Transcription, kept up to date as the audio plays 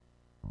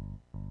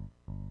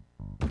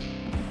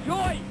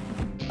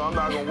I'm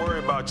not going to worry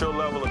about your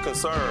level of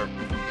concern.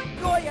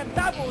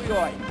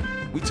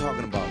 We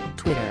talking about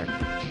Twitter.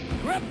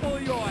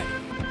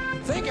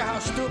 Think of how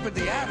stupid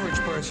the average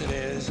person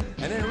is,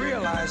 and then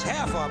realize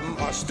half of them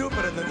are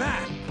stupider than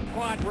that. Oh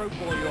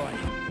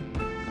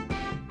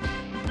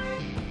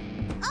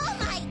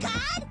my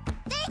God!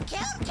 They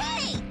killed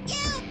Kitty!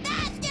 You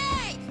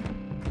bastards!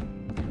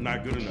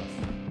 Not good enough.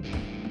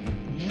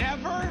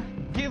 Never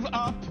give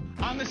up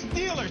on the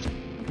Steelers.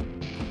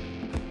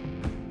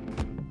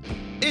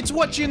 It's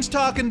what Jin's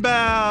talking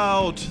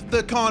about.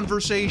 The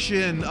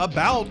conversation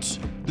about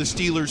the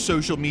Steelers'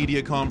 social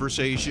media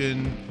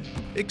conversation,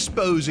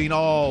 exposing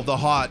all the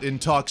hot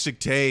and toxic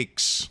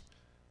takes.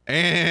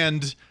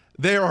 And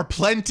there are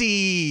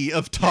plenty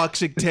of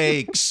toxic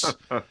takes.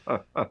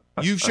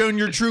 You've shown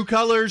your true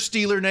colors,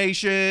 Steeler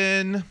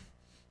Nation.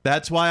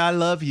 That's why I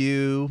love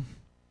you.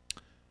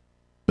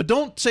 But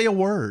don't say a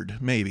word,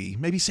 maybe.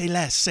 Maybe say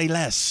less, say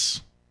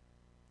less.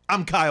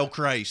 I'm Kyle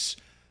Kreis,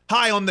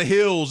 high on the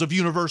hills of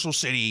Universal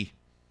City.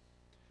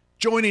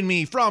 Joining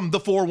me from the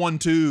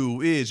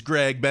 412 is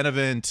Greg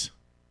Benevent.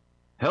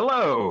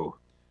 Hello.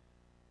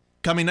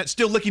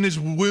 Still licking his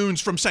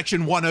wounds from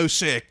section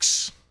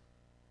 106.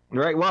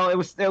 Right. Well, it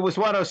was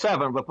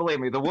 107, but believe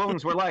me, the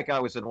wounds were like I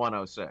was in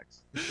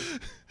 106.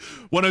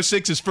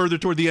 106 is further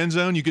toward the end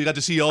zone. You got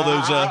to see all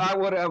those. I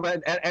would have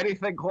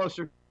anything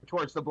closer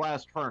towards the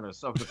blast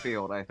furnace of the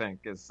field. I think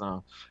is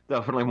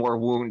definitely more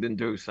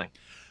wound-inducing.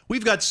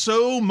 We've got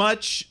so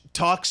much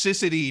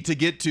toxicity to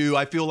get to.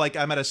 I feel like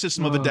I'm at a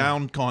System of a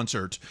Down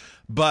concert.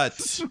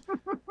 But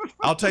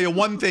I'll tell you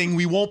one thing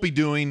we won't be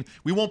doing.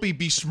 We won't be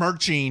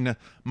besmirching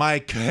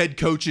my head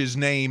coach's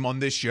name on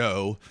this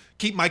show.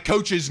 Keep my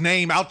coach's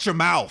name out your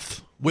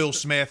mouth, Will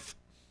Smith.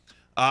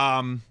 We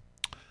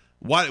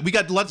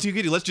got lots to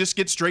get. Let's just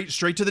get straight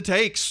to the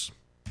takes.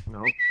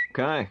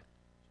 Okay.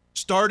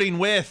 Starting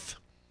with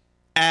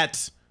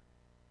at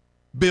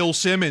Bill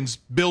Simmons.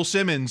 Bill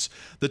Simmons,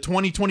 the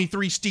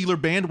 2023 Steeler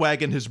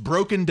bandwagon has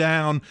broken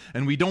down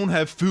and we don't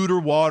have food or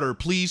water.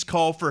 Please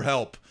call for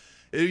help.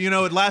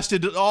 It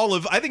lasted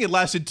I think it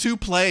lasted 2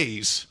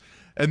 plays.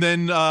 And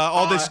then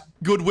all this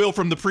goodwill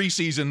from the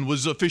preseason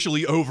was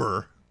officially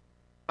over.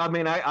 I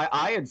mean,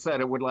 I had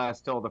said it would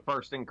last till the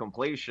first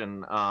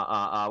incompletion,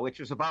 which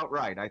is about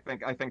right. I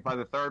think by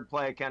the third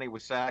play, Kenny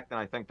was sacked, and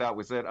I think that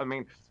was it. I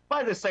mean,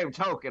 by the same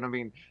token, I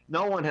mean,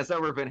 no one has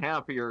ever been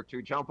happier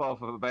to jump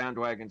off of a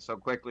bandwagon so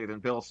quickly than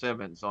Bill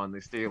Simmons on the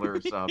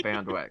Steelers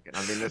bandwagon.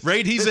 I mean, this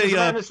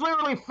man is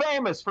literally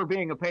famous for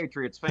being a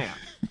Patriots fan.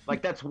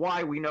 Like, that's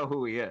why we know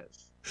who he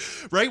is.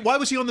 Right? Why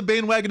was he on the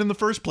bandwagon in the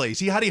first place?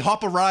 How'd he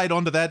hop a ride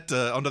onto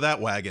that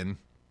wagon?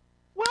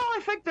 Well,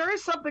 I think there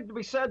is something to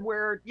be said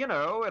where,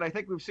 and I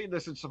think we've seen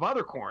this in some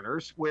other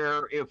corners,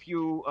 where if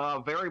you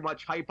very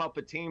much hype up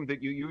a team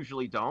that you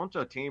usually don't,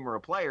 a team or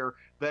a player,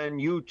 then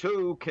you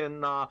too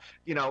can,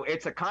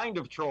 it's a kind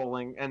of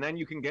trolling, and then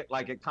you can get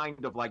like a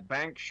kind of like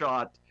bank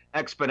shot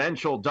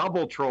exponential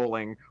double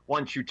trolling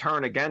once you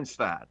turn against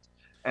that.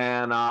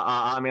 And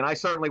I mean, I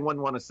certainly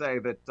wouldn't want to say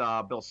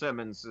that Bill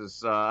Simmons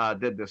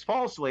did this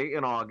falsely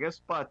in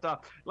August,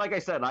 but like I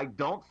said, I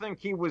don't think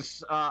he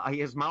was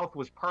his mouth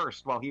was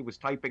pursed while he was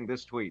typing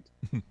this tweet.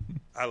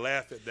 I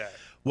laugh at that.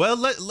 Well,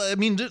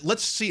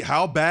 let's see,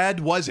 how bad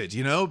was it?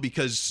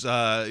 Because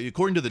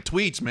according to the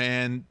tweets,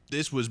 man,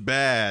 this was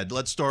bad.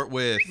 Let's start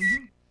with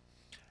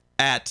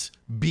at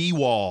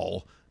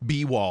B-Wall.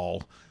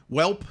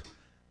 Welp.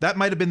 That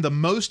might have been the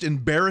most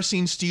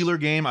embarrassing Steeler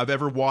game I've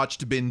ever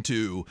been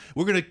to.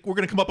 We're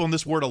gonna come up on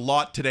this word a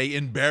lot today.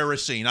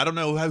 Embarrassing. I don't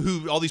know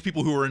who all these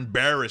people who are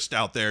embarrassed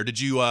out there. Did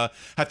you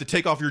have to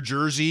take off your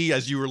jersey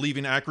as you were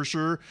leaving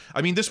Acrisure?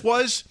 I mean, this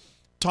was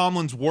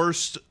Tomlin's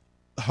worst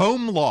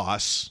home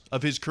loss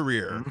of his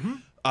career.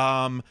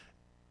 Mm-hmm.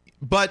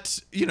 But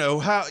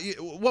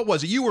what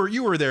was it?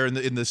 You were there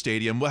in the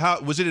stadium. How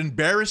was it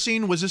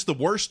embarrassing? Was this the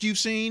worst you've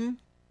seen?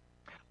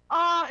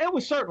 It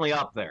was certainly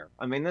up there.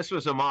 I mean, this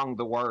was among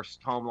the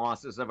worst home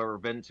losses I've ever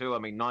been to. I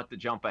mean, not to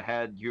jump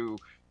ahead, you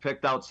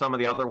picked out some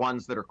of the other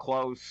ones that are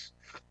close.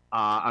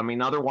 I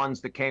mean, other ones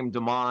that came to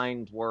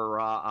mind were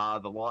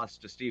the loss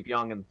to Steve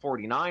Young and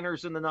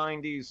 49ers in the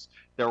 90s.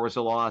 There was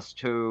a loss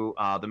to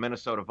the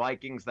Minnesota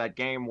Vikings, that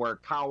game where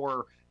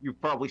Cowher, you've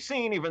probably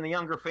seen, even the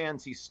younger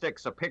fans, he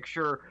sticks a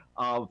picture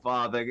of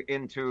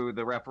into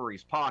the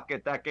referee's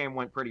pocket. That game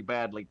went pretty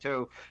badly,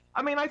 too.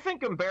 I mean, I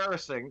think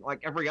embarrassing, like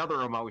every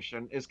other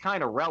emotion, is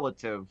kind of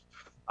relative.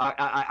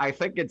 I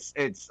think it's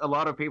a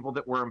lot of people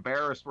that were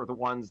embarrassed were the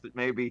ones that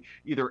maybe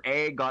either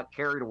A, got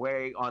carried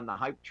away on the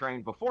hype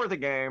train before the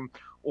game,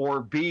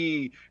 or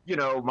B,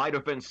 might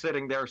have been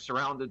sitting there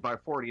surrounded by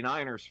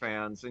 49ers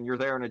fans, and you're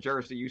there in a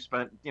jersey you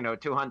spent,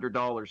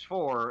 $200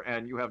 for,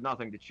 and you have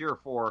nothing to cheer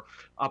for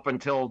up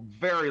until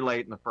very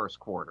late in the first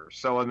quarter.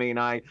 So, I mean,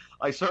 I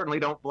certainly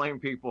don't blame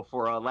people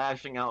for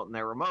lashing out in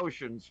their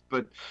emotions,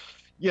 but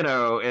what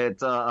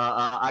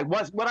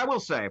I will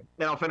say,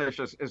 and I'll finish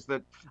this, is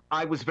that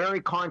I was very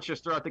conscious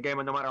throughout the game,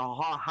 and no matter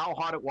how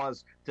hot it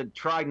was, to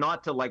try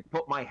not to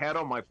put my hand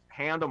on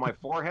my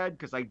forehead,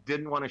 because I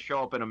didn't want to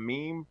show up in a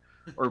meme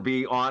or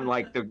be on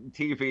like the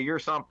TV or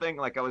something.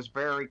 Like I was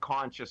very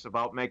conscious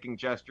about making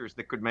gestures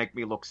that could make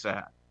me look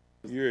sad.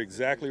 You're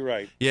exactly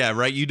right. Yeah,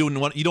 right. You don't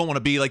want to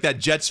be like that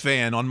Jets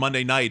fan on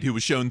Monday night who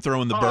was shown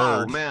throwing the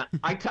bird. Oh man,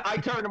 I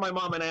turned to my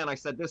mom and aunt. I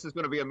said, "This is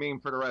going to be a meme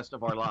for the rest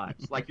of our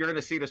lives. Like you're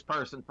going to see this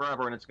person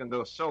forever, and it's going to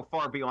go so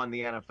far beyond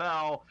the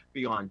NFL,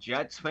 beyond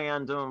Jets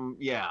fandom."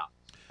 Yeah.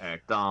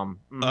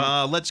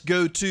 Let's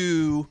go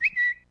to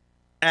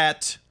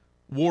at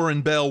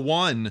Warren Bell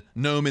 1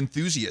 Gnome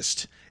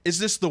Enthusiast. Is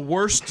this the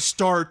worst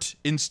start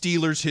in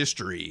Steelers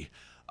history?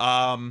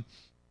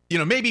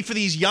 Maybe for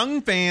these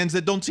young fans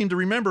that don't seem to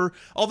remember,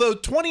 although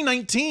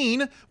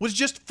 2019 was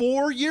just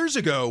 4 years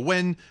ago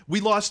when we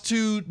lost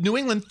to New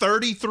England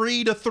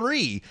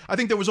 33-3. I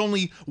think there was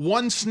only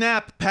one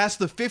snap past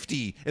the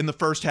 50 in the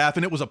first half,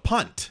 and it was a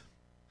punt.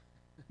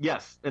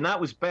 Yes, and that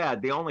was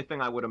bad. The only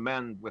thing I would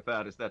amend with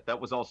that is that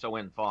was also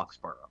in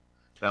Foxborough.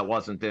 That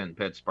wasn't in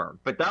Pittsburgh.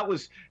 But that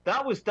was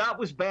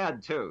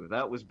bad too.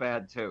 That was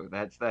bad too.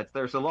 That's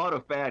there's a lot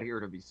of bad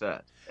here to be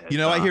said.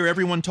 I hear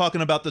everyone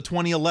talking about the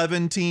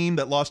 2011 team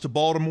that lost to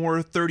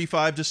Baltimore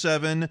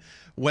 35-7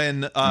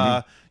 when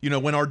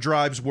when our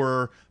drives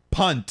were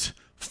punt,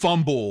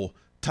 fumble,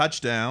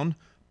 touchdown,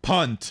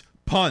 punt,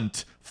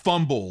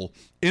 fumble,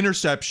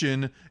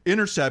 interception,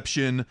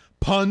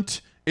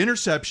 punt,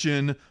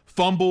 interception,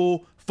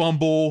 fumble,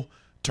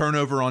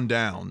 turnover on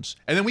downs.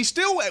 And then we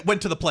still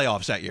went to the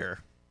playoffs that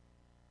year.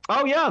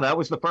 Oh, yeah, that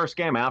was the first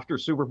game after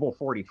Super Bowl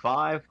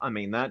 45. I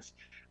mean, that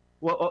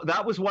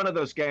was one of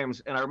those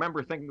games, and I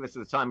remember thinking this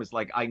at the time, is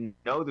like, I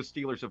know the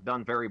Steelers have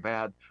done very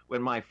bad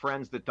when my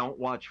friends that don't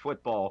watch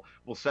football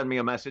will send me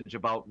a message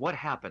about what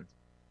happened.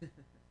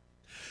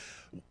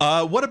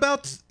 What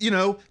about,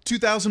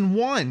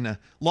 2001,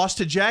 lost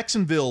to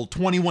Jacksonville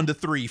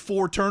 21-3,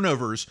 4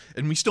 turnovers,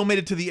 and we still made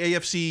it to the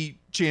AFC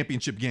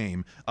Championship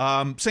game.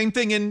 Same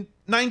thing in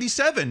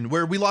 97,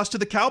 where we lost to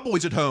the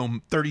Cowboys at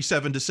home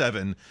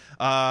 37-7.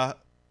 Our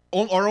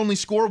only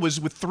score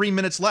was with 3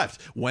 minutes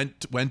left.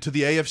 Went to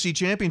the AFC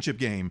Championship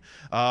game.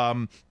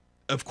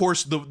 Of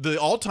course, the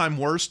all-time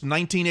worst,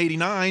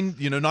 1989.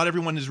 Not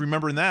everyone is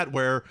remembering that,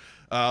 where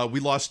we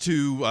lost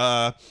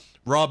to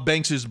Rob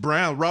Banks'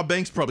 Brown. Rob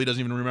Banks probably doesn't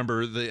even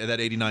remember that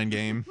 89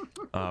 game.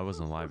 I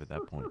wasn't alive at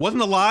that point.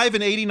 Wasn't alive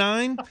in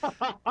 89?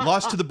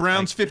 Lost to the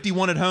Browns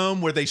 51 at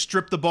home, where they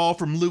stripped the ball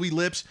from Louis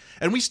Lips,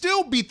 and we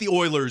still beat the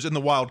Oilers in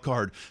the wild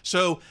card.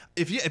 So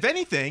if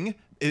anything,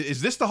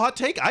 is this the hot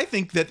take? I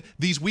think that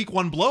these week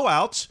 1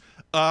 blowouts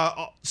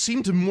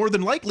seem to more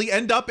than likely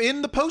end up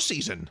in the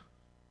postseason.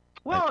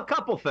 Well, a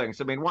couple things.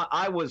 I mean, what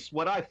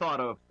I thought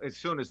of as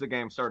soon as the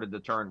game started to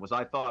turn was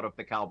I thought of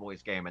the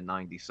Cowboys game in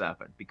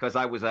 '97, because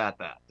I was at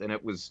that, and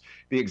it was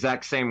the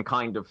exact same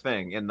kind of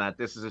thing, in that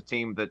this is a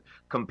team that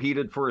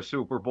competed for a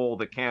Super Bowl,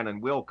 that can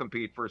and will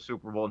compete for a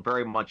Super Bowl, and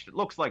very much it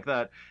looks like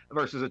that,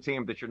 versus a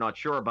team that you're not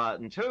sure about.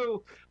 And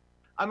two,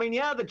 I mean,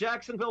 yeah, the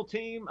Jacksonville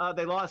team,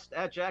 they lost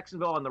at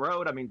Jacksonville on the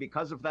road. I mean,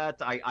 because of that,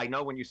 I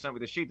know when you sent me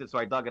the sheet, so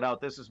I dug it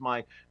out. This is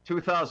my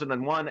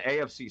 2001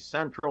 AFC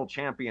Central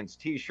Champions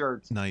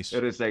T-shirt. Nice.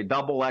 It is a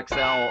double XL.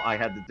 I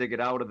had to dig it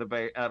out of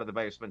the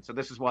basement. So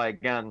this is why,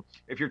 again,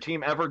 if your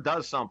team ever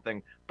does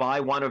something, buy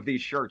one of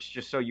these shirts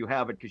just so you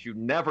have it, because you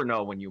never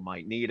know when you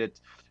might need it.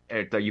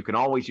 You can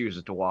always use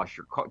it to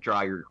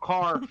dry your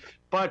car.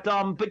 But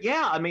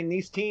yeah, I mean,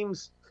 these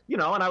teams.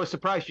 And I was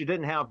surprised you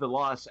didn't have the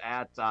loss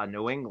at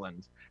New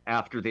England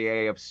after the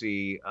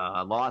AFC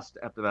lost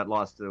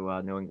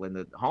to New England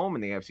at home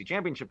in the AFC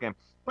Championship game.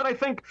 But I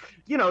think,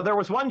 there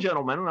was one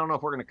gentleman, I don't know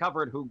if we're going to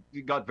cover it, who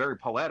got very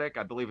poetic.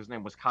 I believe his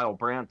name was Kyle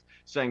Brandt,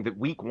 saying that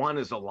week 1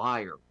 is a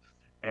liar.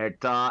 And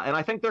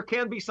I think there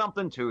can be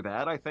something to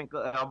that. I think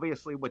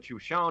obviously what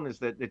you've shown is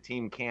that the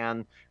team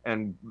can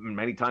and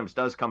many times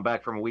does come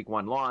back from a week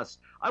 1 loss.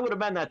 I would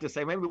amend that to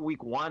say maybe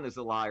week 1 is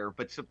a liar,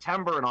 but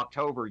September and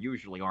October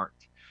usually aren't.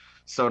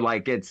 So,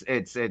 like, it's the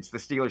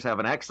Steelers have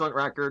an excellent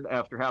record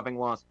after having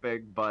lost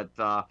big, but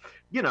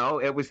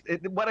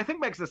what I think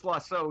makes this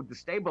loss so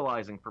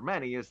destabilizing for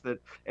many is that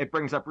it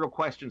brings up real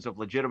questions of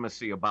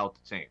legitimacy about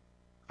the team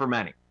for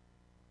many.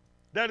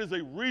 That is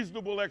a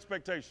reasonable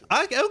expectation.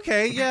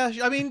 Okay, yeah.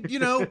 I mean,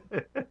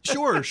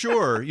 sure.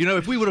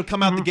 If we would have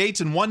come out the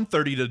gates and won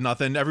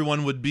 30-0,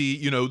 everyone would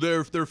be,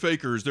 they're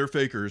fakers. They're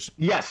fakers.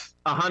 Yes,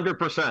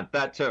 100%.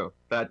 That too.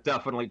 That's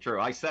definitely true.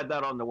 I said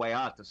that on the way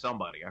out to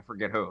somebody. I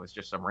forget who. It's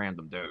just some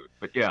random dude.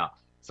 But yeah,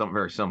 something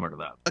very similar to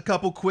that. A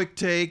couple quick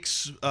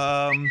takes.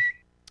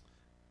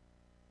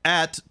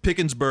 At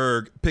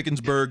Pickensburg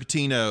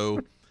Tino,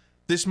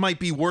 this might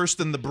be worse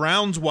than the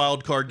Browns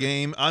wild card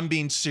game. I'm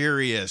being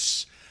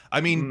serious. I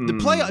mean, the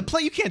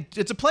play you can't.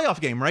 It's a playoff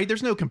game, right?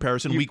 There's no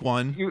comparison. Week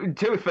 1.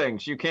 Two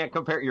things. You can't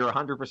compare. You're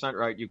 100%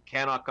 right. You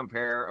cannot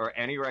compare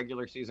any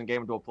regular season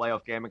game to a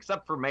playoff game,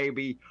 except for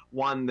maybe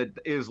one that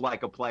is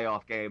like a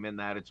playoff game in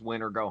that it's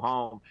win or go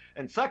home.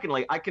 And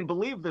secondly, I can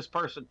believe this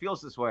person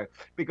feels this way,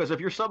 because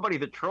if you're somebody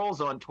that trolls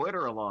on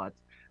Twitter a lot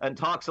and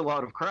talks a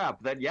lot of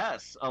crap, then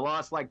yes, a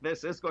loss like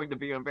this is going to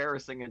be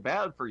embarrassing and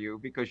bad for you,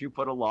 because you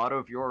put a lot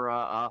of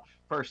your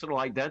personal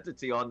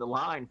identity on the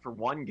line for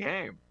one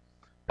game.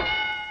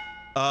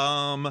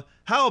 How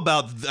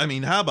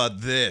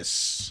about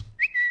this?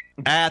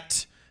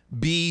 At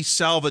B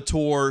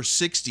Salvatore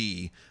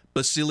 60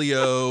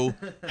 Basilio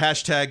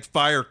hashtag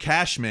Fire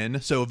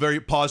Cashman. So a very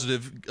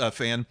positive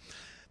fan.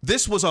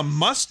 This was a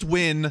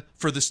must-win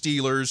for the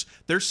Steelers.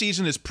 Their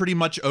season is pretty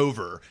much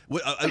over.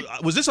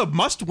 Was this a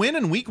must-win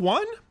in Week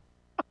 1?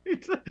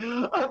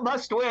 A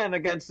must-win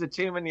against the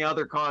team in the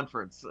other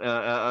conference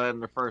in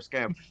the first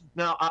game.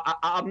 Now,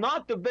 I'm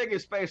not the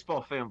biggest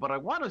baseball fan, but I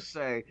want to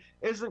say,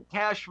 isn't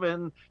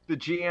Cashman the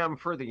GM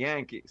for the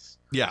Yankees?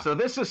 Yeah. So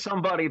this is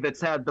somebody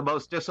that's had the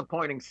most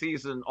disappointing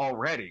season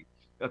already.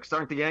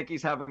 Aren't the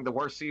Yankees having the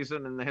worst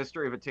season in the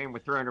history of a team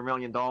with $300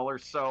 million?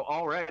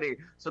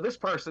 So this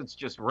person's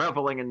just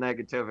reveling in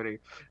negativity.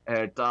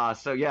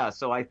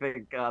 So I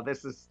think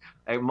this is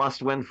a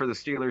must-win for the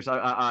Steelers.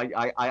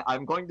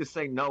 I'm going to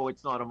say no,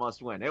 it's not a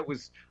must-win. It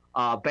was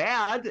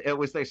bad.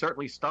 They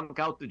certainly stunk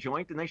out the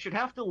joint, and they should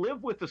have to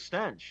live with the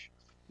stench,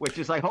 which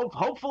is, I hope,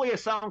 hopefully a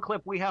sound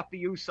clip we have to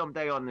use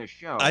someday on this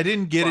show. I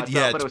didn't get it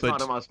yet, but it was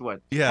not a must-win.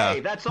 Yeah. Hey,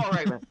 that's all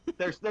right, man.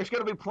 There's going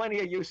to be plenty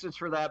of usage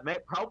for that.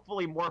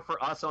 Hopefully more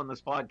for us on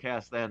this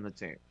podcast than the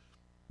team.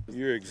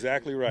 You're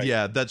exactly right.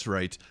 Yeah, that's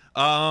right.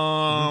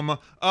 All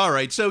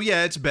right. So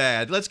yeah, it's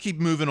bad. Let's keep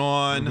moving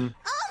on.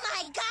 Oh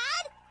my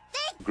God!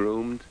 They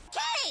Groomed.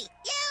 Kenny,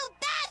 you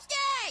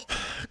bastard!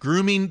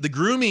 The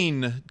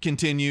grooming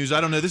continues. I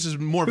don't know. This is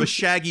more of a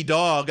shaggy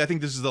dog. I think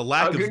this is the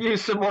lack I'll of. give you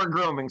some more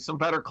grooming, some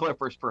better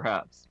clippers,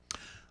 perhaps.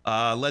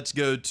 Let's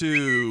go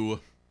to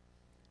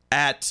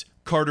at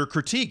Carter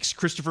Critiques,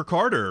 Christopher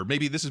Carter.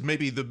 This is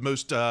the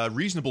most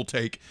reasonable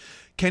take.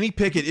 Kenny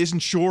Pickett isn't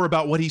sure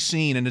about what he's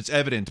seen, and it's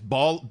evident.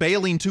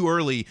 Bailing too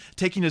early,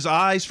 taking his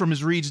eyes from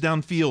his reads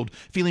downfield,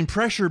 feeling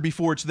pressure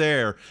before it's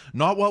there.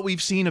 Not what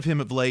we've seen of him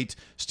of late.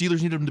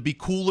 Steelers need him to be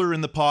cooler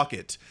in the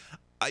pocket.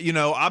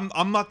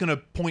 I'm not going to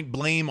point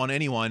blame on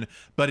anyone,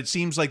 but it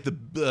seems like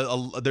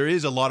there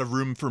is a lot of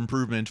room for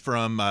improvement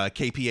from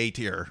KP8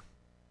 here.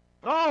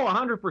 Oh,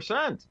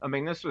 100%. I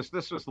mean, this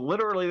was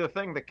literally the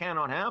thing that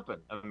cannot happen.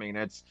 I mean,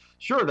 it's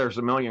sure there's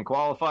a million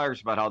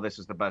qualifiers about how this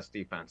is the best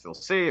defense they'll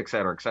see, et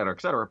cetera, et cetera, et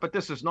cetera. But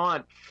this is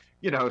not,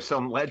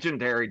 some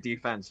legendary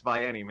defense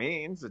by any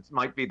means. It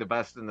might be the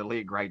best in the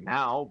league right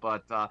now,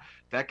 but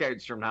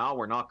decades from now,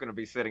 we're not going to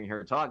be sitting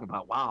here talking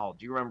about, wow,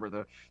 do you remember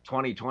the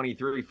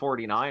 2023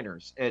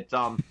 49ers?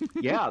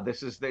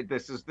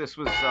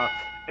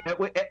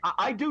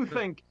 I do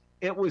think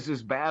it was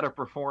as bad a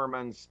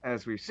performance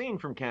as we've seen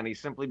from Kenny,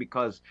 simply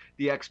because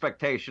the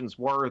expectations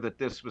were that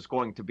this was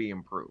going to be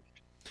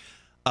improved.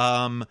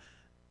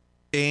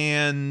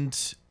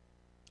 It's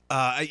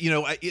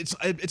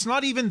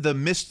not even the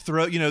missed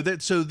throw.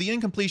 So the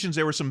incompletions,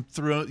 there were some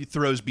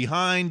throws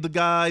behind the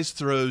guys,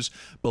 throws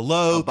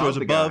below, throws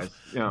above.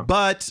 Yeah.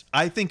 But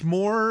I think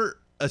more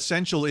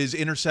essential is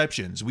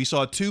interceptions. We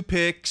saw 2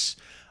 picks.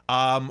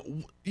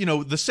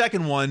 The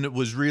second one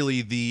was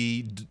really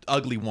the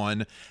ugly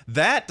one.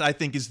 That, I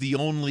think, is the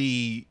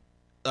only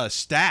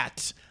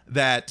stat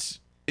that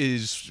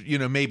is,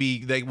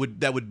 maybe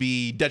that would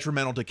be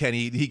detrimental to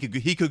Kenny.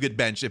 He could get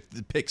benched if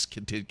the picks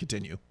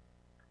continue.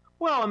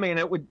 Well, I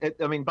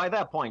mean, by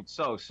that point,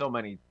 so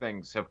many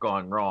things have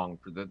gone wrong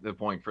for the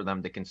point for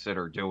them to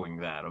consider doing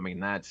that. I mean,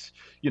 that's,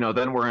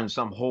 then we're in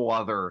some whole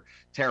other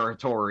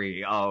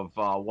territory of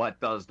what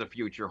does the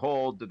future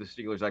hold? Do the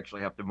Steelers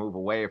actually have to move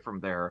away from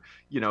their,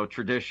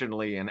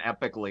 traditionally and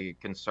epically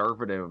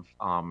conservative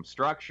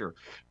structure?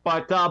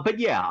 But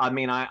yeah, I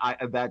mean, I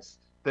that's.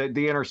 The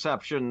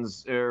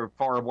interceptions are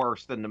far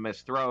worse than the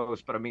missed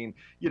throws. But I mean,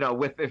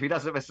 if he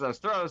doesn't miss those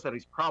throws, then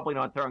he's probably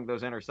not throwing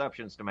those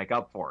interceptions to make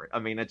up for it. I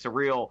mean, it's a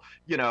real,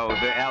 the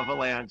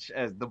avalanche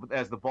as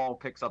the ball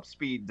picks up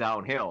speed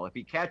downhill. If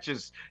he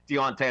catches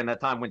Deontay in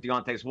that time when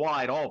Deontay's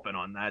wide open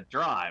on that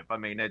drive, I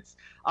mean,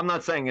 I'm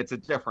not saying it's a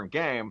different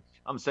game.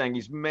 I'm saying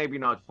he's maybe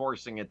not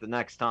forcing it the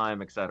next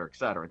time, et cetera, et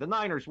cetera. The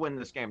Niners win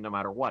this game no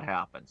matter what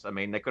happens. I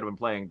mean, they could have been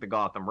playing the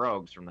Gotham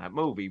Rogues from that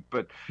movie,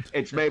 but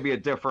it's maybe a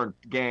different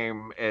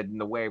game in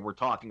the way we're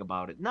talking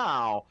about it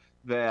now,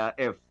 that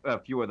if a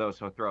few of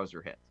those throws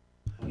are hit.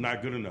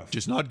 Not good enough.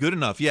 Just not good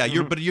enough. Yeah,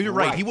 you're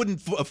right. He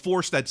wouldn't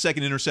force that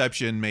second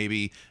interception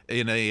maybe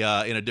in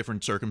a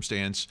different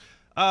circumstance.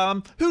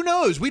 Who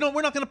knows? We're not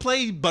going to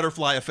play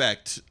Butterfly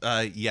Effect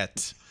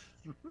yet.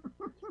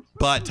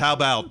 But how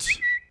about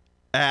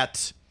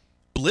at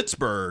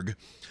Blitzburg?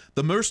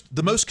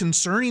 The most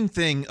concerning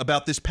thing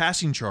about this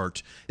passing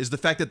chart is the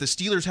fact that the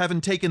Steelers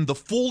haven't taken the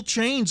full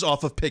chains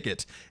off of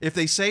Pickett. If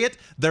they say it,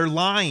 they're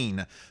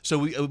lying. So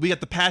we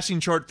got the passing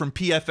chart from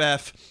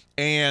PFF,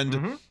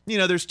 and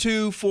there's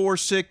 2, 4,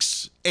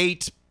 6,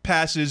 8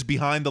 passes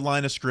behind the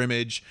line of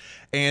scrimmage,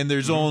 and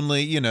there's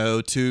only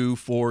 2,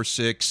 4,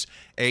 6,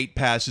 8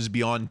 passes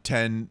beyond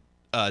 10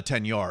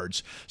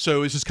 yards.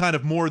 So this is kind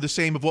of more the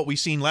same of what we've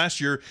seen last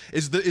year.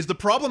 Is the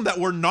problem that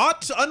we're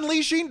not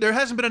unleashing? There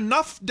hasn't been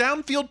enough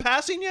downfield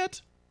passing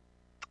yet?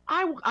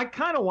 I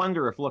kind of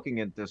wonder if looking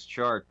at this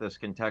chart, this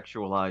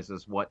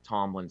contextualizes what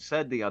Tomlin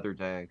said the other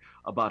day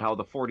about how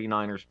the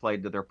 49ers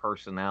played to their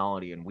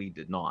personality and we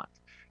did not.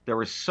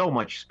 There is so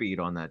much speed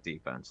on that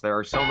defense. There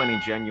are so many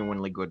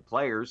genuinely good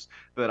players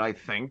that I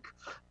think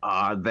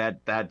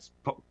that's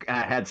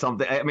had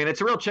something. I mean,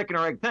 it's a real chicken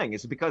or egg thing.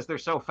 Is it because they're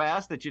so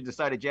fast that you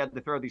decided you had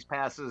to throw these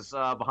passes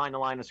behind the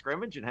line of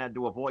scrimmage and had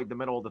to avoid the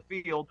middle of the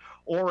field,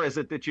 or is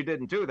it that you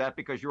didn't do that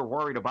because you're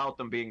worried about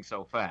them being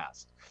so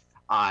fast?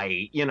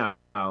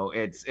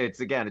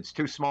 It's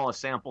too small a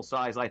sample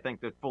size, I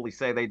think, to fully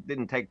say they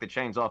didn't take the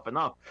chains off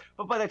enough.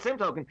 But by that same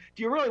token,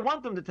 do you really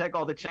want them to take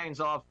all the chains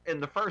off in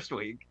the first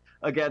week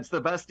against the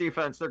best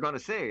defense they're going to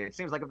see? It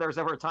seems like if there's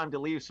ever a time to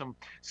leave some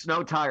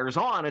snow tires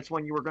on, it's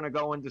when you were going to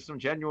go into some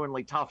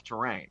genuinely tough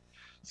terrain.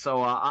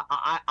 So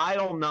I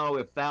don't know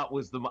if that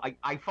was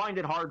I find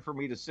it hard for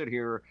me to sit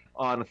here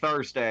on a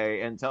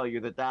Thursday and tell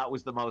you that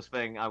was the most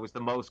thing I was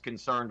the most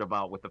concerned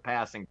about with the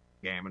passing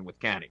game and with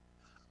Kenny.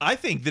 I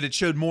think that it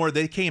showed more.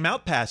 They came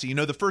out passing. You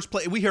know, the first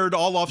play we heard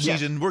all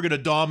offseason, we're going to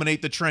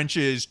dominate the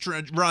trenches,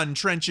 run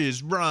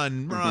trenches,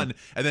 run, and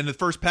then the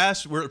first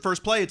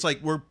play, it's like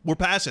we're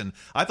passing.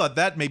 I thought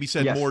that maybe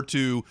said more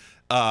to,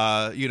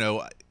 even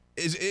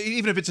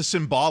if it's a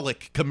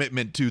symbolic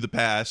commitment to the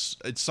pass,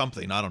 it's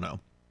something. I don't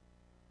know.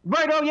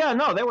 Right. Oh, yeah.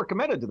 No, they were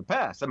committed to the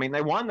pass. I mean,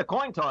 they won the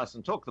coin toss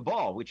and took the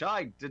ball, which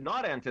I did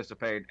not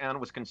anticipate and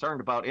was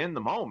concerned about in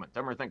the moment. I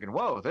remember thinking,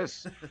 whoa,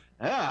 this,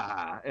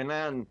 And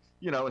then,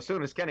 as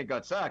soon as Kenny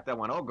got sacked, I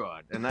went, oh,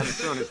 God. And then as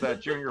soon as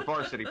that junior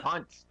varsity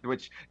punt,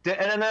 and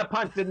then that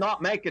punt did not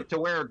make it to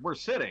where we're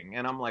sitting.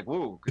 And I'm like,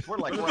 woo, because we're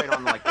like right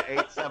on like the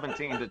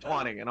 8-17 to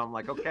 20. And I'm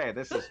like, okay,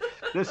 this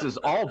is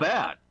all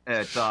bad.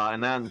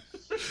 And then,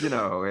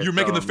 you're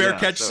making the fair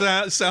catch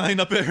sign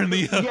up there in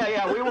the.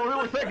 We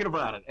were thinking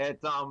about it.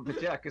 But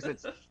yeah, because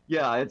it's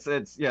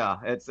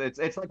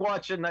like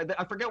watching.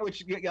 I forget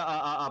which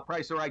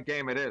Price or Right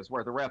game it is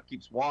where the ref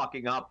keeps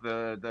walking up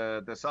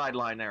the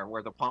sideline there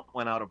where the punt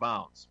went out of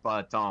bounds.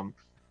 But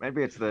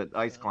maybe it's the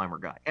ice climber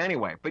guy.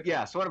 Anyway, but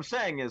yeah. So what I'm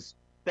saying is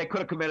they could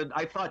have committed.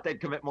 I thought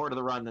they'd commit more to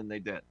the run than they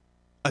did.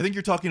 I think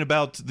you're talking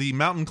about the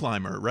mountain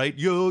climber, right?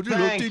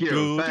 Thank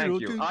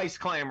you. Ice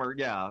climber,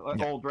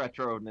 old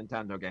retro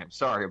Nintendo game.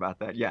 Sorry about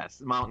that.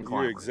 Yes, mountain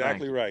climber. You're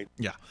exactly right.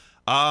 Yeah.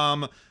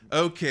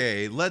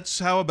 Okay,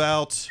 how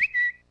about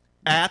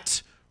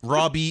at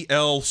Robbie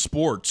L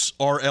Sports,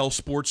 RL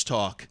Sports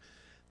Talk.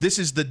 This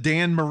is the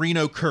Dan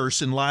Marino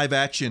curse in live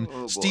action.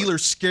 Steelers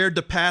scared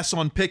to pass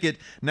on Pickett.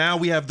 Now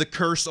we have the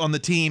curse on the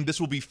team.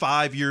 This will be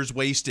 5 years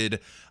wasted.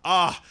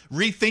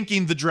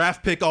 Rethinking the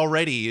draft pick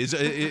already.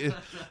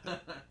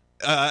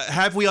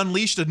 Have we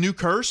unleashed a new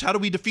curse? How do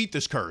we defeat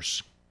this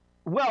curse?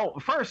 Well,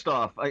 first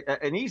off,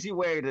 an easy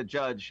way to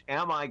judge,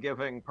 am I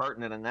giving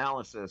pertinent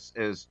analysis,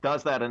 is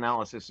does that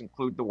analysis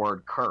include the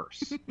word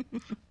curse?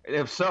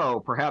 If so,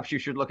 perhaps you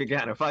should look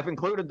again. If I've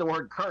included the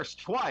word curse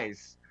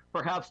twice,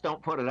 perhaps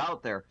don't put it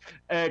out there.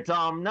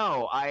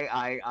 No,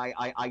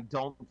 I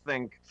don't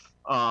think.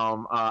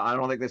 I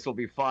don't think this will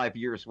be 5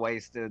 years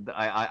wasted.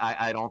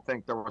 I don't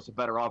think there was a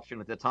better option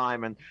at the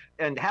time.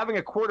 And having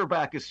a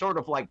quarterback is sort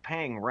of like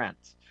paying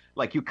rent.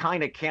 Like you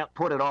kind of can't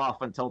put it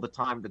off until the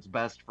time that's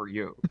best for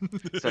you.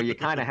 So you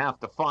kind of have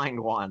to find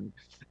one.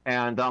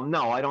 And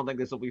no, I don't think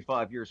this will be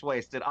 5 years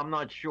wasted. I'm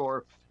not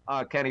sure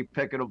Kenny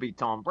Pickett will be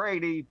Tom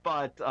Brady,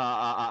 but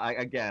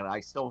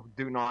I still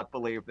do not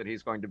believe that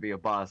he's going to be a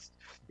bust.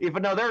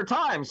 Even though there are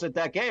times at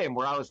that game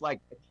where I was like,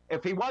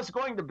 if he was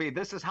going to be,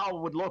 this is how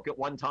it would look at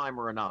one time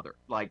or another.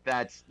 Like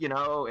that's,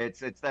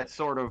 it's that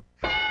sort of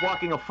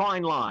walking a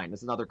fine line,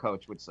 as another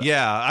coach would say.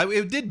 Yeah,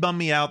 it did bum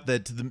me out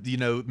that,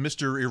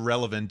 Mr.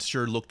 Irrelevant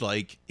sure looked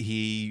like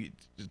he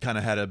kind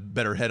of had a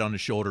better head on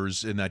his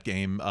shoulders in that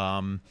game.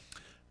 I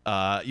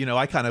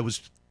kind of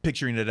was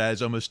picturing it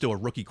as almost still a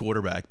rookie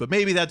quarterback, but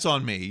maybe that's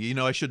on me.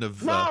 I shouldn't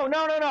have. No.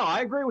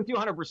 I agree with you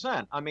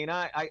 100%. I mean,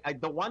 I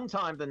the one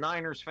time the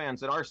Niners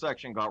fans in our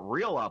section got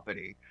real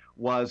uppity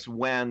was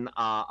when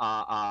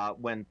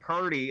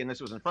Purdy, and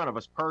this was in front of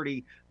us,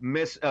 Purdy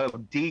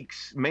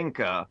dekes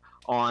Minka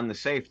on the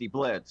safety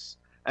blitz.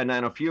 And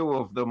then a few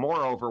of the more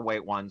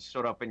overweight ones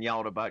stood up and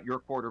yelled about your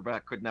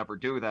quarterback could never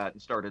do that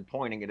and started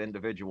pointing at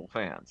individual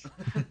fans.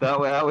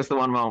 That was the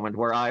one moment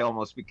where I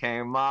almost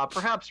became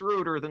perhaps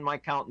ruder than my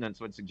countenance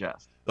would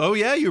suggest. Oh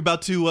yeah, you're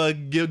about to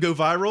go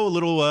viral, a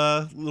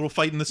little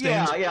fight in the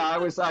stands. Yeah. I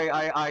was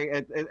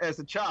as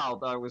a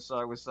child, I was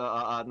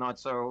not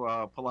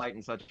so polite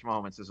in such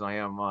moments as I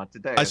am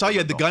today. I saw you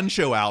had the gun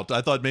show out.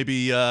 I thought maybe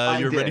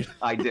you're ready.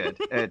 I did.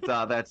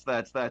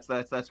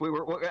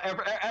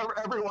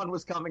 Everyone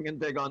was coming in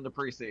big on the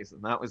preseason.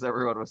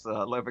 Everyone was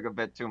living a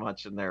bit too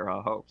much in their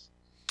hopes.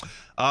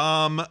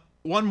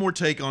 One more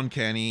take on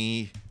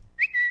Kenny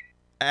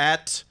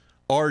at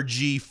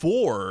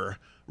RG4.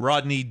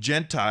 Rodney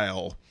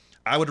Gentile.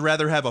 I would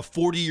rather have a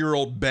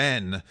 40-year-old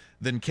Ben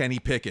than Kenny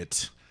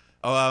Pickett.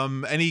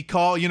 Any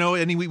call?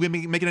 We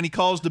making any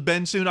calls to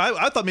Ben soon?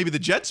 I thought maybe the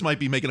Jets might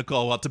be making a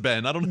call out to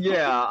Ben. I don't know.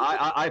 Yeah,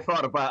 I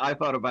thought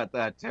about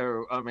that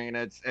too. I mean,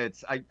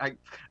 it's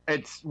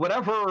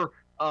whatever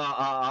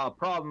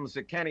problems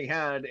that Kenny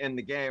had in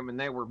the game, and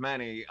they were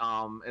many.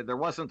 There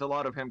wasn't a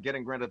lot of him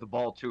getting rid of the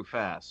ball too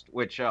fast,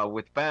 which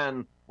with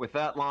Ben with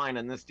that line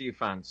and this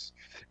defense,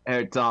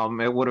 it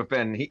would have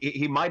been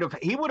he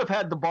would have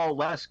had the ball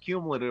less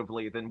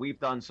cumulatively than we've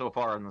done so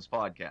far in this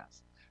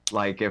podcast.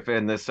 Like if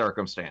in this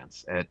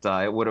circumstance, he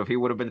would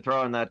have been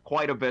throwing that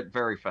quite a bit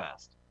very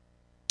fast.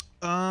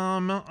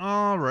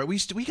 All right,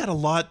 we got a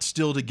lot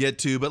still to get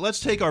to, but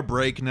let's take our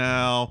break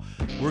now.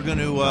 We're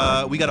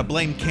gonna we gotta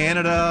blame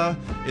Canada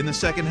in the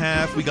second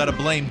half. We gotta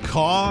blame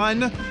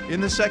Con in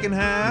the second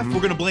half.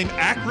 We're gonna blame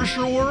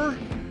Acrisure.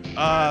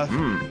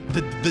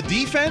 The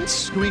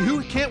defense.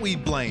 Who can't we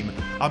blame?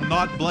 I'm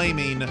not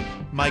blaming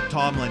Mike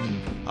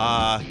Tomlin.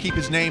 Keep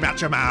his name out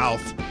your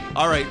mouth.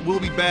 All right, we'll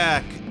be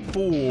back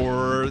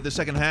for the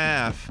second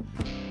half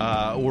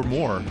or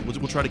more.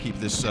 We'll try to keep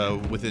this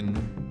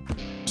within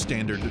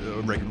standard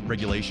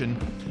regulation.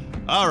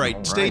 All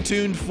right, stay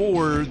tuned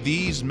for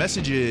these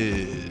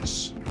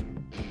messages.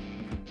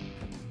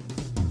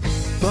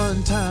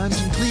 Fun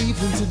times in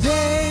Cleveland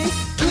today.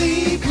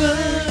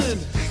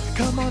 Cleveland!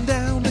 Come on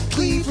down to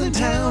Cleveland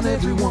town,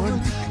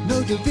 everyone.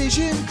 No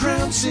division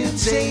crown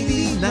since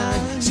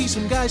 '89. See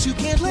some guys who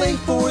can't play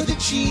for the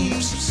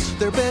Chiefs.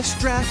 Their best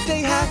draft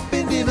day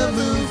happened in a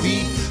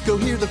movie. Go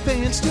hear the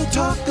fans still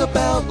talk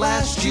about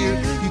last year.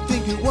 You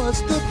think it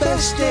was the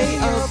best day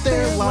of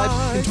their lives.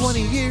 In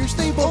 20 years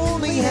they've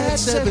only had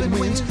 7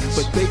 wins,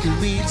 but Baker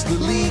leads the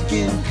league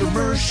in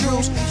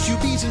commercials.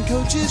 QBs and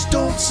coaches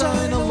don't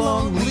sign a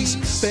long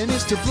lease. Ben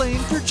is to blame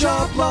for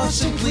job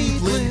loss in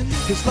Cleveland.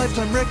 His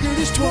lifetime record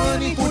is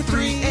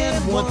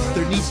 24-3-1.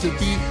 There needs to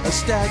be a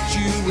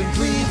statue in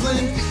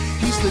Cleveland.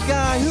 He's the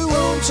guy who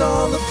owns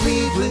all of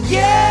Cleveland.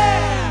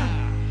 Yeah!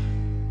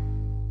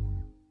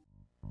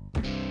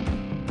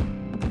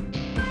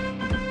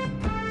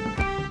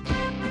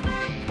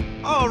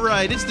 All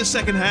right, it's the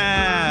second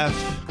half.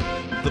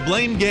 The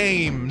blame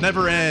game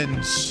never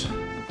ends.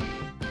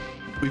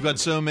 We got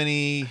so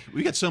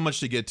much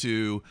to get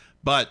to,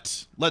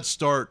 but let's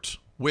start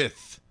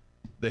with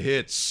the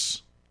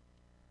hits.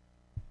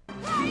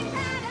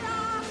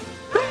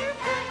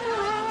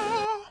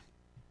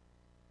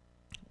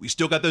 We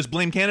still got those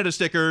Blame Canada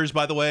stickers,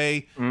 by the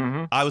way.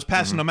 I was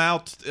passing them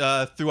out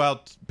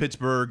throughout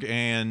Pittsburgh,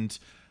 and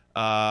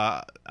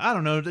I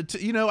don't know.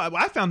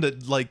 I found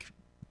that like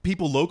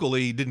people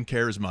locally didn't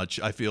care as much,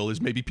 I feel, as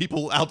maybe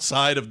people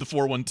outside of the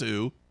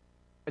 412.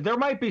 There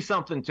might be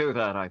something to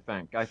that, I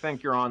think. I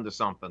think you're on to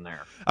something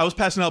there. I was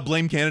passing out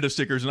Blame Canada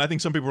stickers, and I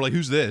think some people were like,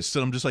 who's this?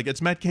 And I'm just like,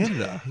 it's Matt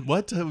Canada.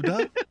 What?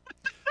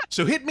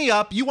 So hit me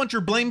up. You want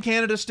your Blame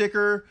Canada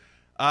sticker?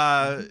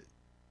 Email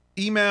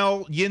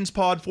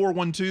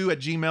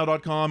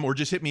yinspod412@gmail.com, or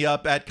just hit me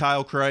up at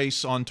Kyle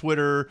Kreis on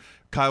Twitter,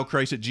 Kyle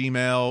Kreis at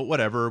Gmail,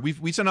 whatever.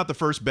 We sent out the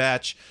first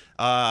batch.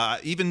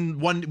 Even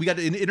one, we got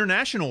an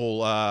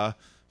international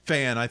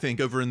fan, I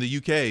think, over in the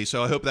UK.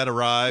 So I hope that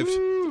arrived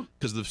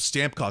because the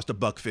stamp cost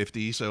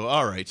 $1.50. So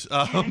all right.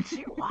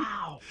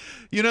 Wow.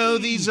 You know,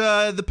 these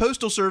the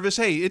postal service.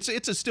 Hey,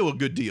 it's still a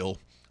good deal.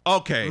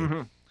 Okay,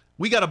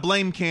 we got to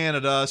blame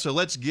Canada. So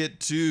let's get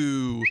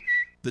to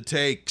the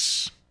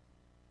takes.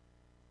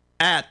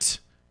 At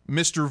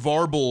Mr.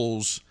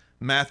 Varbles,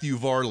 Matthew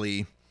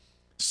Varley.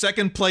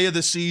 Second play of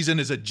the season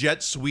is a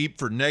jet sweep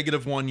for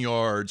 -1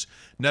 yards.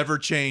 Never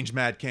change,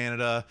 Matt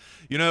Canada.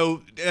 You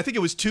know, I think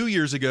it was 2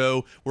 years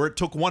ago where it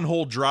took one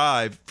whole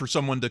drive for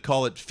someone to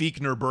call it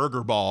Fiechner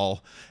Burger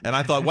Ball. And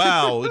I thought,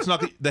 wow,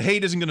 the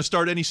hate isn't going to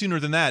start any sooner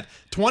than that.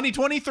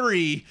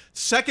 2023,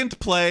 second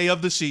play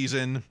of the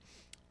season.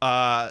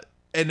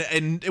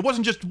 And it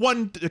wasn't just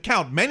one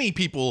account. Many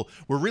people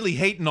were really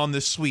hating on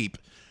this sweep.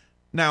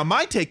 Now,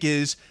 my take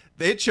is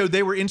it showed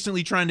they were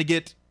instantly trying to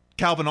get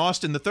Calvin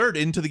Austin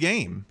III into the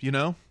game, you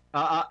know?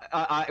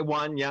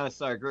 Yes,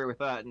 I agree with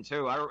that. And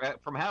two,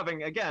 from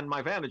having, again,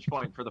 my vantage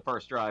point for the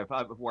first drive,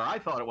 where I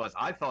thought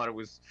it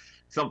was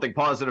something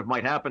positive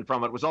might happen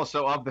from it, was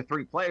also of the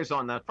 3 plays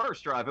on that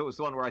first drive, it was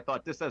the one where I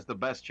thought this has the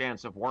best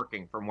chance of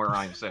working from where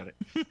I'm sitting.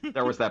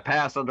 There was that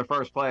pass on the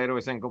first play, it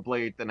was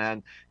incomplete, and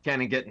then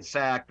Kenny getting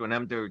sacked when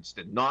them dudes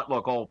did not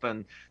look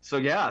open. So,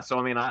 yeah,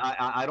 I mean,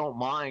 I don't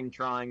mind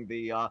trying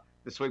the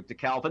sweep to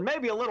Calvin,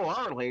 maybe a little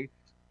early,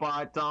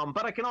 but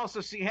I can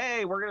also see,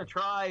 hey, we're going to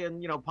try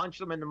and, punch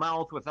them in the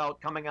mouth without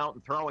coming out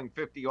and throwing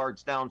 50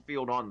 yards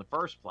downfield on the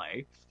first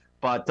play.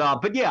 But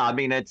yeah, I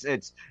mean, it's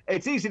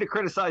easy to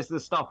criticize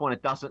this stuff when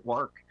it doesn't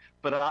work.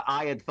 But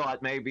I had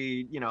thought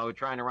maybe,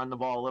 trying to run the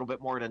ball a little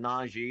bit more to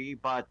Najee.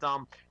 But,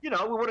 we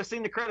would have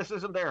seen the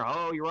criticism there.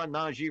 Oh, you run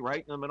Najee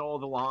right in the middle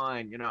of the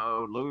line,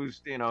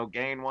 lose,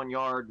 gain 1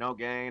 yard, no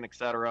gain,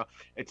 etc.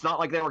 It's not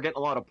like they were getting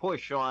a lot of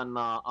push on,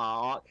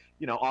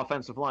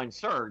 offensive line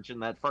surge in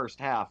that first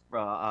half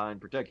in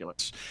particular.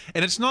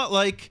 And it's not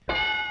like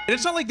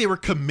they were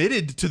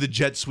committed to the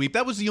jet sweep.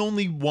 That was the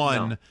only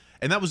one. No.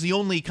 And that was the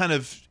only kind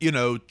of,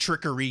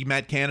 trickery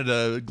Matt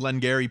Canada,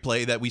 Glengarry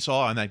play that we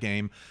saw in that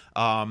game.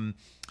 And,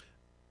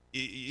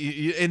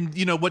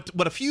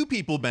 what a few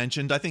people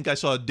mentioned, I think I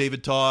saw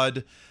David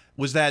Todd,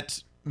 was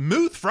that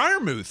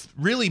Freiermuth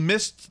really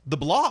missed the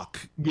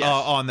block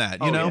on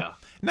that, you know? Yeah.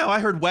 No, I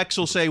heard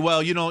Wexel say,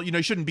 well,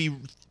 you shouldn't be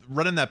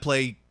running that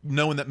play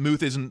knowing that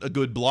Muth isn't a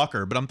good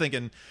blocker. But I'm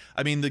thinking,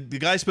 I mean, the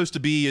guy's supposed to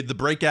be the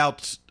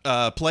breakout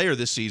player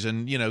this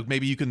season.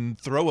 Maybe you can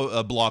throw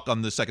a block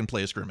on the second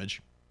play of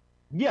scrimmage.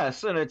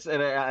 Yes, and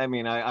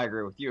I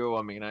agree with you.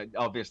 I mean,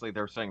 obviously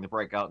they're saying the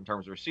breakout in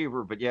terms of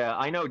receiver, but yeah,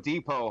 I know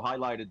Depot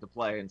highlighted the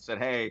play and said,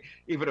 hey,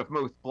 even if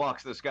Muth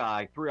blocks this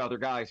guy, 3 other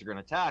guys are going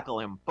to tackle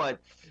him. But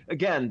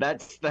again,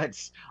 that's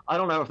I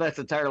don't know if that's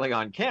entirely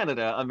on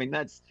Canada. I mean,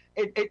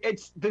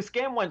 it's this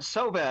game went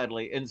so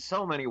badly in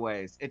so many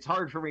ways. It's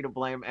hard for me to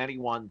blame any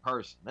one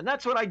person. And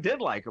that's what I did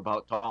like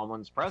about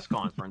Tomlin's press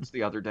conference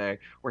the other day,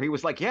 where he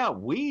was like, yeah,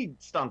 we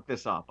stunk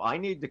this up. I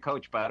need to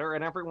coach better.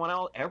 And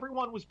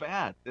everyone was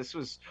bad. It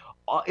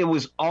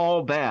was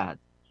all bad.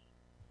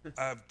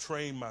 I've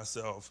trained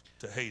myself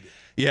to hate it.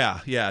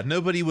 Yeah.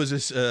 Nobody was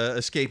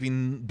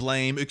escaping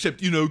blame except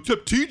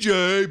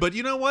TJ. But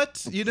you know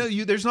what?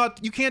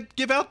 You can't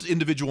give out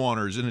individual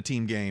honors in a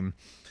team game.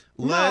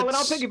 No, and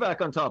I'll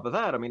piggyback on top of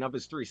that. I mean, of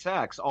his 3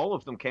 sacks, all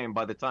of them came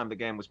by the time the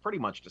game was pretty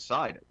much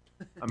decided.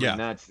 I mean,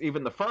 that's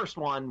even the first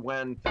one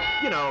when,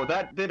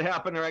 that did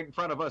happen right in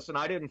front of us, and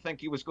I didn't think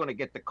he was going to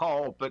get the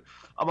call, but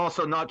I'm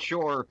also not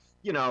sure,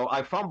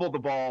 I fumbled the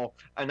ball,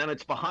 and then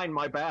it's behind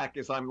my back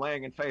as I'm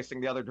laying and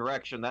facing the other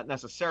direction. That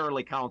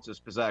necessarily counts as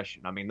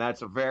possession. I mean,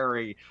 that's a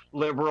very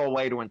liberal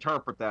way to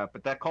interpret that,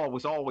 but that call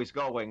was always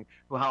going,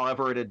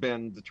 however it had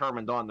been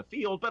determined on the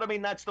field. But, I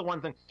mean, that's the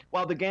one thing.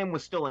 While the game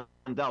was still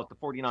in doubt, the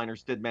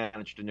 49ers did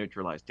manage to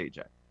neutralize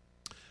TJ.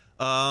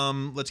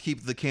 Let's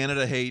keep the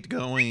Canada hate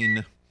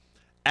going.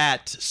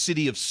 At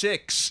City of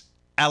 6,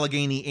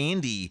 Allegheny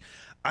Andy,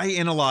 I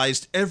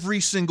analyzed every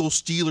single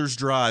Steelers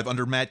drive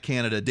under Matt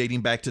Canada dating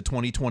back to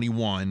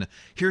 2021.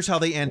 Here's how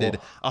they ended.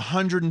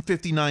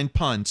 159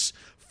 punts,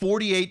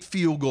 48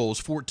 field goals,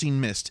 14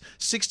 missed,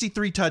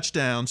 63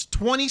 touchdowns,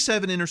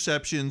 27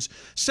 interceptions,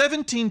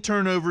 17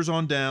 turnovers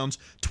on downs,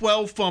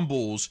 12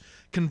 fumbles,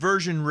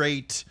 conversion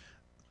rate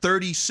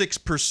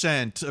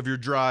 36% of your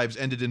drives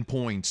ended in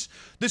points.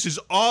 This is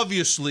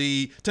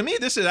obviously, to me,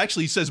 this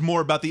actually says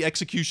more about the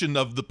execution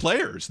of the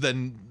players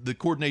than the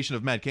coordination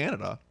of Matt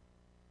Canada.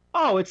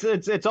 Oh,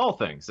 it's all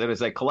things. It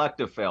is a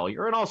collective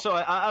failure. And also,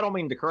 I don't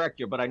mean to correct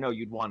you, but I know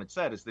you'd want it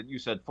said, is that you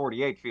said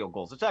 48 field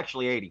goals. It's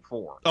actually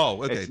 84.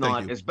 Oh, okay. It's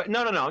not as bad.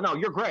 No,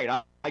 you're great.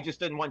 I just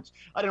didn't want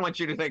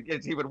you to think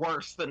it's even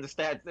worse than the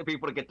stats, that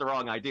people to get the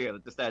wrong idea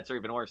that the stats are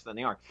even worse than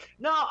they are.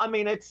 No, I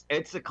mean, it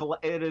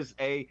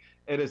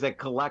is a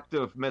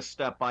collective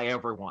misstep by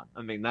everyone.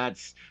 I mean,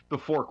 that's the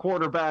 4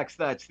 quarterbacks,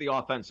 that's the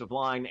offensive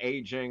line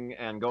aging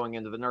and going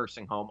into the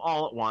nursing home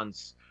all at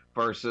once,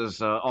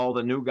 versus all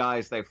the new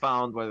guys they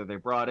found, whether they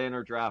brought in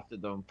or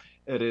drafted them.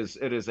 It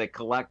is a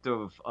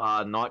collective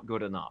not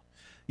good enough.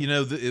 A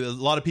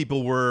lot of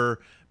people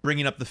were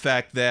bringing up the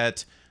fact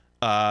that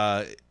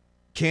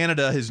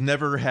Canada has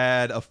never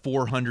had a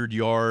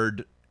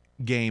 400-yard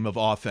game of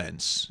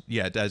offense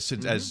yet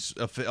as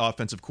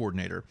offensive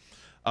coordinator.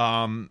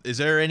 Is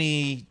there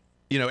any,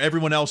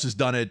 everyone else has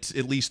done it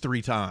at least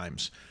 3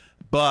 times,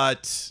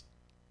 but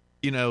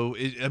I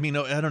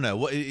don't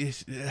know.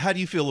 How do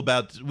you feel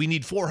about, we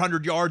need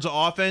 400 yards of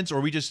offense, or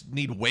we just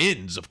need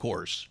wins, of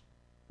course?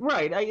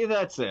 Right.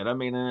 That's it. I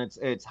mean,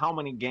 it's how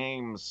many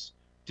games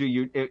do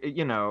you,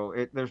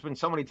 there's been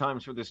so many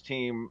times for this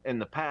team in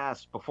the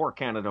past before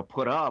Canada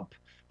put up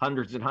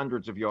hundreds and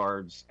hundreds of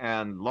yards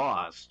and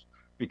lost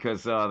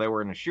because they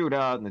were in a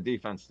shootout and the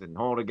defense didn't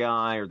hold a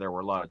guy, or there were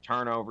a lot of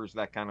turnovers,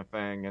 that kind of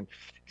thing. And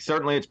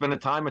certainly it's been a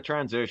time of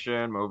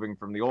transition, moving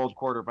from the old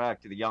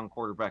quarterback to the young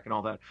quarterback and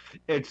all that.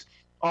 It's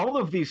all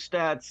of these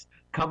stats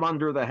come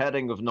under the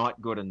heading of not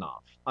good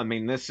enough. I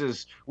mean,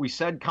 we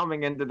said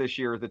coming into this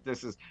year that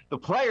the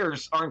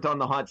players aren't on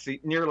the hot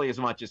seat nearly as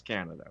much as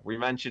Canada. We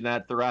mentioned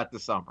that throughout the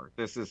summer.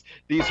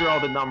 These are all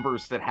the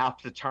numbers that have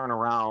to turn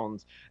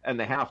around, and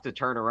they have to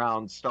turn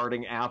around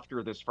starting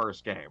after this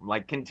first game.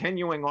 Like,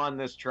 continuing on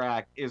this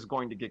track is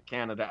going to get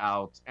Canada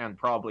out, and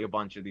probably a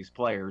bunch of these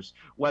players,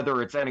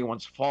 whether it's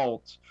anyone's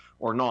fault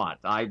or not.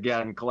 I,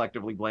 again,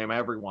 collectively blame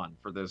everyone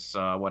for this,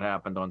 what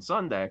happened on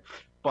Sunday.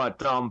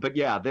 But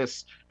yeah,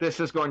 this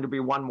is going to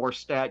be one more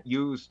stat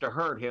used to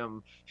hurt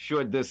him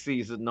should this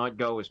season not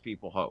go as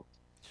people hoped.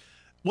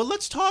 Well,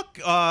 let's talk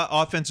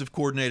offensive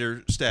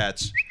coordinator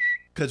stats,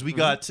 because we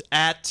got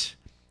at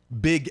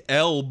Big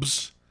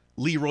Elbs,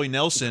 Leroy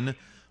Nelson.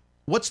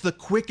 What's the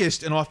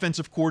quickest an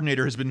offensive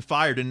coordinator has been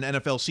fired in an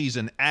NFL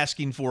season?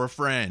 Asking for a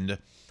friend.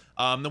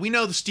 We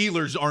know the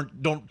Steelers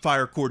don't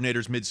fire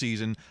coordinators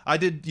midseason. I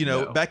did,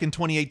 back in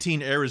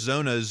 2018,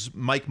 Arizona's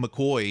Mike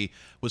McCoy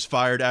was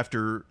fired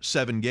after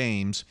 7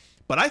 games.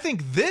 But I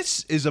think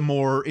this is a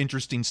more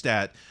interesting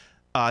stat.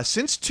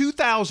 Since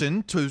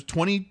 2000 to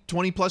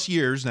 20 plus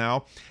years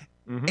now,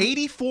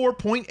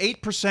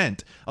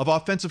 84.8% of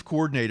offensive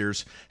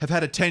coordinators have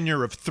had a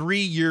tenure of 3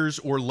 years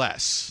or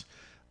less.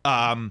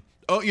 Almost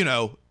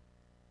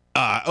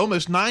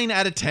 9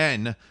 out of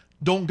 10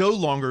 don't go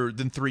longer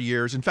than 3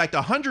 years. In fact,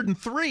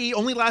 103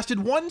 only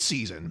lasted 1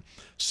 season.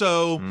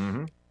 So,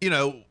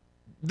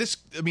 this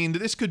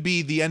could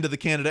be the end of the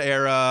Canada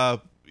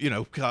era,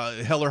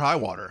 hell or high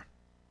water.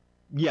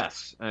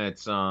 Yes,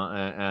 it's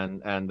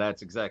and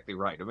that's exactly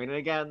right. I mean,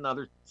 again,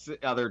 other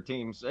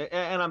teams,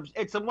 and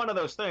it's one of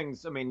those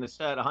things. I mean, the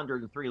stat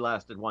 103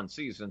 lasted one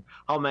season.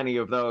 How many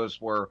of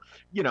those were,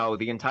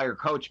 the entire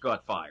coach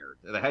got fired,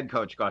 the head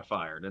coach got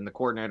fired, and the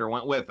coordinator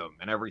went with him,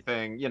 and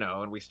everything,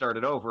 and we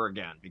started over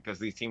again because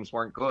these teams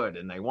weren't good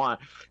and they won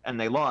and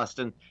they lost,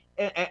 and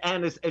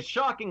as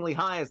shockingly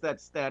high as that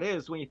stat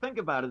is, when you think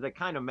about it, it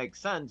kind of makes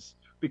sense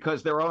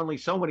because there are only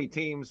so many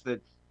teams that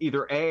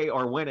either A,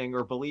 are winning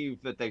or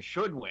believe that they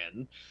should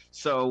win.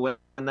 So when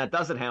that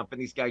doesn't happen,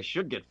 these guys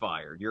should get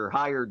fired. You're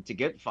hired to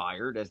get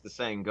fired, as the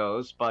saying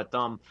goes. But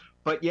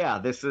yeah,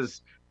 this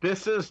is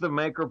the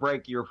make or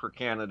break year for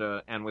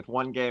Canada. And with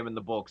one game in the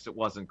books, it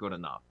wasn't good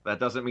enough. That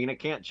doesn't mean it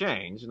can't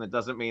change, and it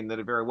doesn't mean that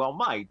it very well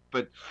might.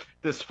 But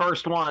this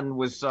first one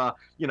was,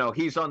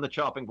 he's on the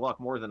chopping block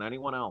more than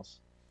anyone else.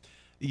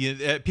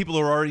 People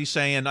are already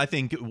saying, I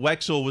think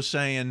Wexel was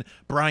saying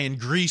Brian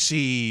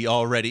Greasy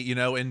already,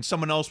 and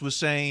someone else was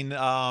saying,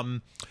 who's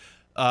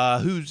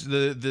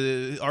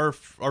our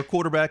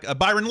quarterback,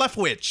 Byron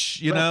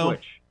Leftwich,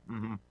 Leftwich.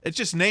 Mm-hmm. It's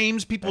just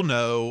names people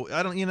know.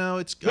 I don't,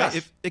 it's yes.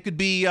 If it could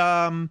be,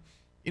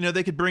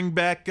 they could bring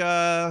back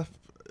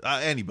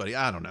anybody.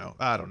 I don't know.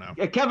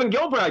 Yeah, Kevin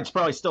Gilbride's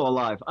probably still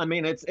alive. I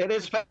mean, it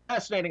is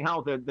fascinating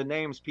how the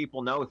names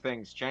people know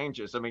things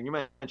changes. I mean, you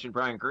mentioned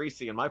Brian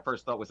Greasy, and my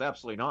first thought was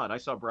absolutely not. I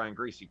saw Brian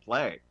Greasy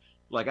play.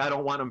 Like, I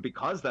don't want him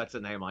because that's a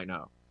name I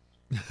know.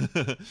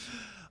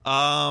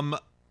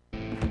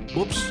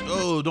 Whoops.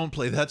 Oh, don't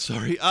play that.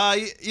 Sorry.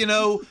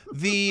 Everyone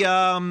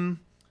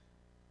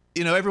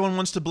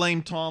wants to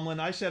blame Tomlin.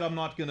 I said I'm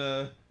not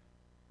gonna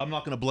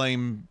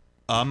blame.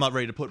 I'm not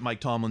ready to put Mike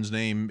Tomlin's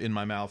name in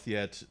my mouth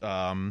yet,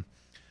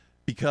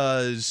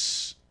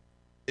 because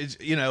it's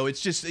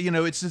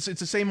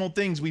the same old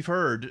things we've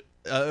heard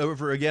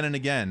over again and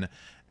again,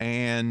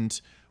 and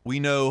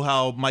we know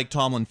how Mike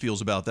Tomlin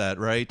feels about that,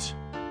 right?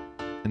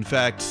 In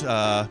fact,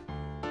 there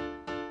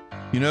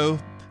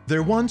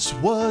once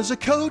was a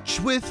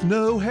coach with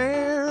no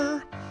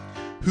hair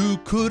who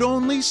could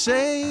only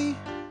say,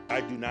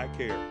 "I do not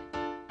care."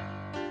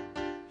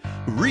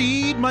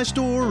 Read my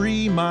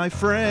story, my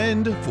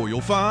friend, for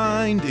you'll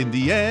find in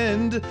the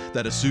end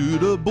that a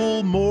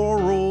suitable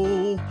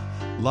moral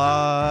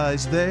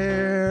lies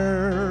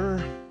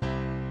there.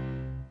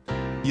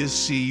 You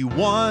see,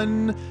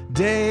 one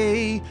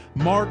day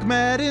Mark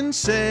Madden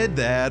said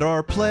that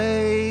our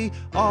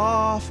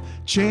playoff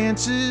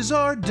chances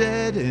are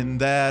dead and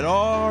that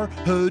our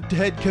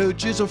head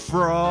coach is a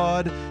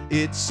fraud.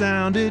 It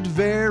sounded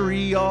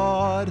very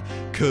odd.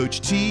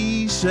 Coach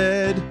T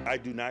said, "I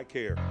do not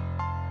care."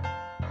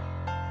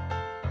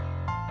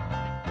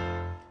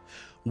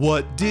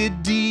 What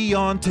did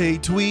Deontay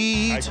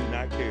tweet? I do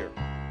not care.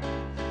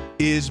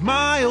 Is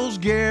Myles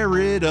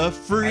Garrett a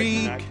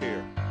freak? I do not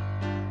care.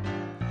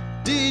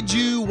 Did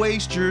you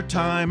waste your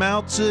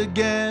timeouts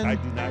again? I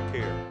do not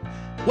care.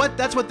 What?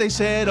 That's what they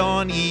said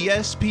on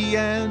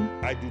ESPN.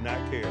 I do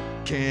not care.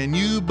 Can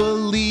you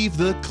believe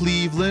the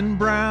Cleveland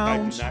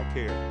Browns? I do not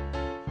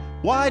care.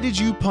 Why did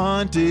you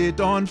punt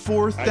it on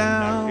fourth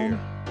down? I do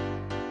not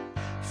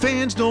care.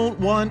 Fans don't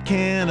want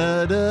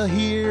Canada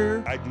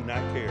here. I do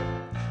not care.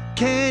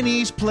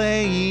 Kenny's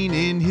playing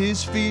in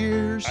his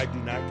fears. I do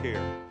not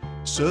care.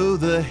 So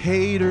the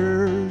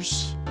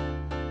haters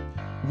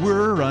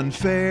were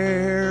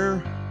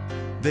unfair.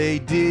 They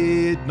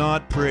did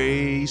not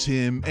praise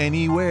him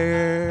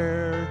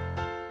anywhere.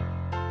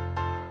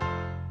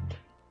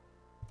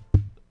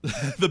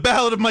 The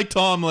Ballad of Mike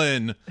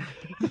Tomlin.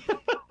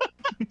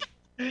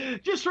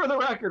 Just for the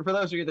record, for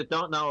those of you that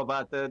don't know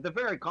about the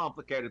very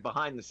complicated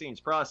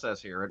behind-the-scenes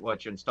process here at what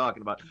Jin's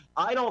talking about,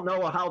 I don't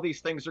know how these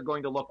things are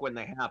going to look when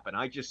they happen.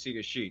 I just see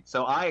a sheet.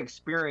 So I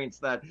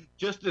experienced that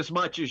just as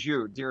much as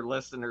you, dear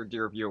listener,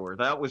 dear viewer.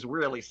 That was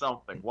really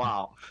something.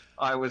 Wow.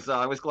 I was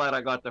glad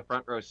I got the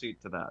front row seat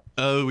to that.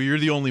 Oh, you're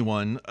the only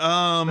one.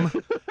 All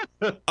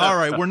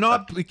right,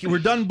 we're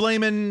done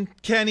blaming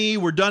Kenny.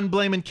 We're done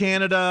blaming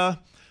Canada.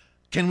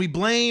 Can we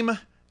blame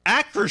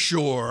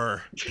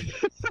Acrisure?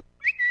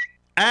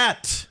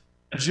 At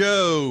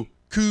Joe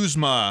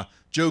Kuzma.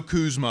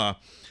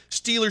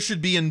 Steelers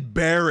should be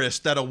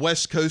embarrassed that a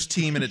West Coast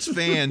team and its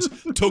fans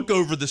took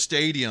over the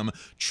stadium.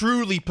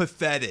 Truly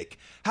pathetic.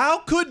 How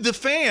could the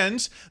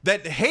fans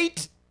that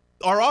hate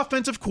our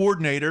offensive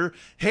coordinator,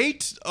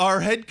 hate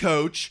our head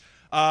coach,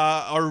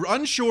 are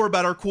unsure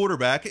about our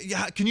quarterback,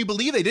 can you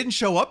believe they didn't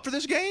show up for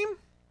this game?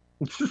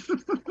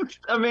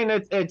 I mean,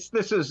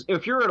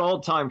 if you're an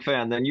old-time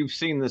fan, then you've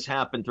seen this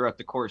happen throughout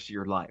the course of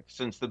your life.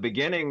 Since the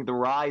beginning, the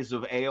rise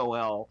of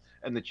AOL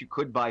and that you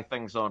could buy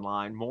things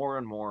online, more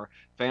and more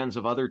fans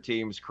of other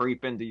teams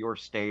creep into your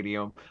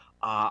stadium.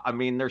 I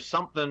mean, there's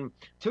something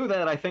to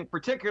that, I think,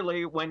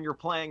 particularly when you're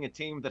playing a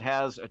team that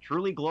has a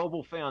truly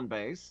global fan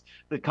base,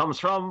 that comes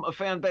from a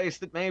fan base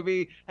that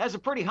maybe has a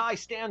pretty high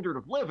standard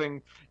of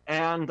living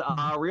and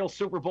real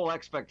Super Bowl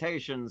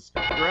expectations.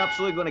 You're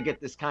absolutely going to get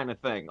this kind of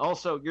thing.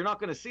 Also, you're not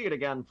going to see it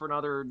again for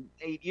another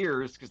 8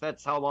 years because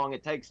that's how long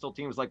it takes till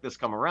teams like this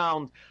come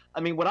around. I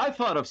mean, what I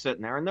thought of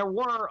sitting there, and there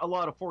were a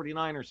lot of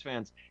 49ers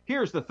fans,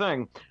 here's the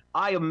thing.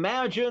 I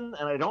imagine,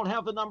 and I don't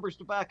have the numbers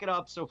to back it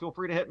up, so feel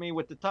free to hit me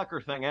with the Tucker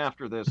thing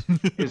after this,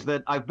 is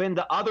that I've been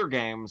to other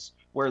games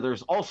where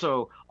there's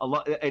also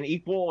an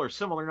equal or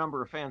similar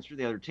number of fans for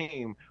the other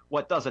team.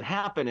 What doesn't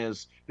happen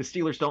is the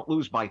Steelers don't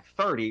lose by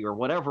 30 or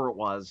whatever it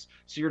was,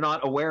 so you're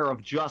not aware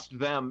of just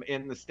them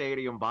in the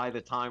stadium by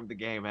the time the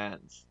game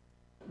ends.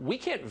 We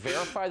can't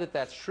verify that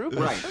that's true, but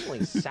Right. it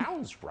certainly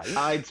sounds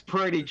right. It's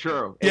pretty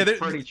true. Yeah, It's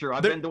pretty true.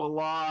 I've been to a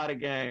lot of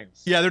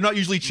games. Yeah, they're not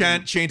usually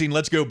chanting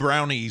 "Let's go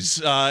Brownies"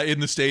 in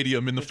the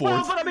stadium in the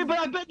fourth. Well, but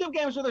I've been to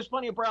games where there's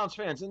plenty of Browns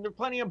fans and there are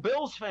plenty of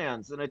Bills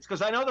fans, and it's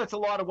because I know that's a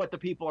lot of what the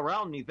people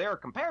around me there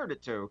compared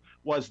it to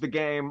was the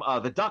game,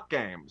 the Duck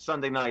game,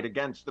 Sunday night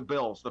against the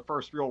Bills, the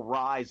first real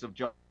rise of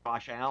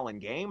Josh Allen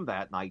game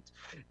that night.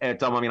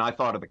 And I mean, I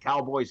thought of the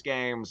Cowboys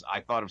games, I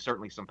thought of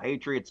certainly some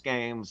Patriots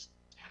games.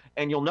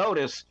 And you'll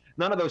notice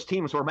none of those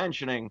teams we're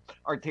mentioning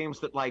are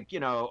teams that, like, you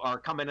know, are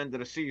coming into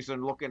the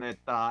season looking at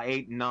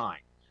 8 and 9.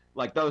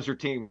 Like, those are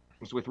teams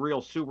with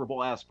real Super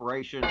Bowl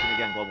aspirations and,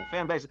 again, global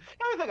fan bases.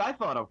 The other thing I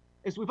thought of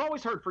is we've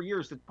always heard for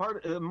years that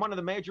one of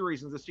the major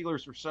reasons the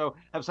Steelers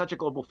have such a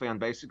global fan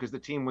base is because the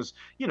team was,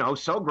 you know,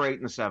 so great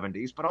in the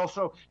 70s, but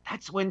also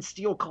that's when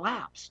Steel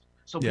collapsed.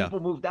 So people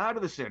moved out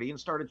of the city and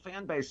started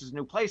fan bases in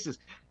new places.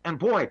 And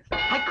boy,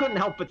 I couldn't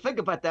help but think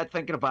about that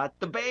thinking about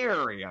the Bay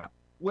Area,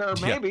 where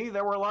maybe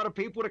there were a lot of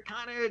people that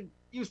kind of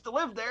used to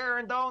live there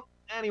and don't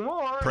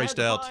anymore. Priced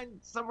had to out. find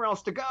somewhere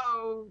else to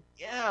go.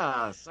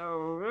 Yeah,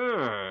 so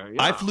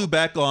I flew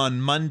back on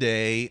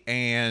Monday,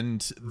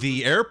 and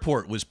the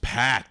airport was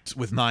packed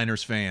with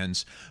Niners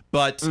fans.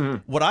 But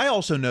what I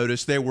also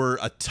noticed, there were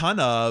a ton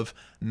of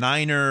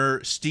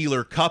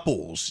Niner-Steeler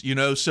couples, you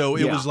know, so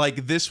it was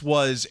like this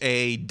was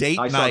a date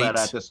night. I saw that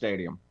at the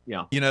stadium.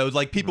 Yeah. You know,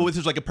 like people, this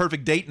was like a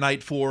perfect date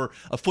night for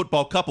a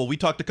football couple. We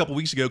talked a couple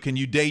weeks ago, can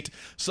you date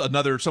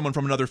someone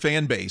from another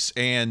fan base?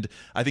 And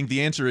I think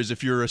the answer is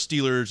if you're a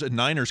Steelers and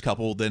Niners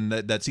couple, then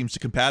that seems to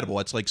compatible.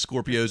 It's like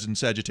Scorpios and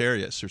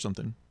Sagittarius or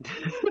something.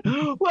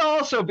 Well,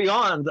 also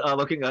beyond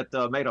looking at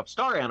made-up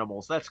star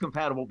animals, that's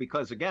compatible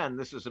because, again,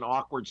 this is an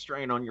awkward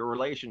strain on your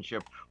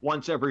relationship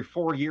once every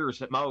 4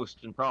 years at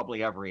most, and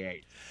probably every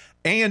 8.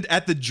 And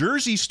at the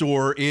jersey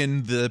store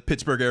in the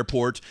Pittsburgh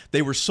airport,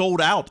 they were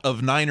sold out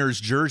of Niners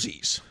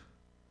jerseys.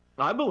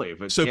 I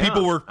believe it. So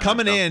people were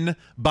coming in,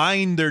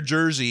 buying their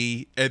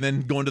jersey, and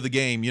then going to the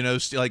game. You know,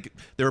 like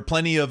there were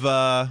plenty of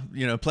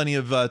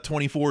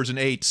 24s and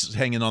 8s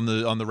hanging on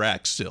the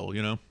racks still.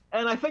 You know.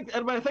 And I think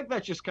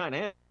that's just kind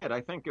of it.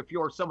 I think if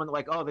you're someone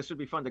like, oh, this would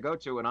be fun to go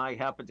to, and I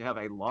happen to have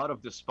a lot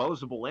of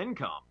disposable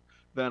income,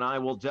 then I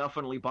will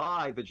definitely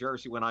buy the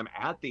jersey when I'm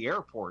at the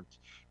airport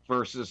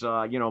versus,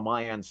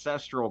 my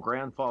ancestral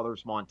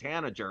grandfather's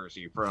Montana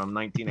jersey from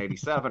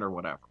 1987 or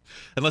whatever.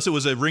 Unless it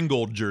was a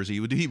Ringgold jersey.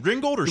 Would he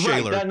Ringgold or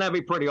Shaler? Right, that'd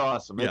be pretty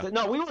awesome. Yeah.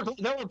 There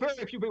were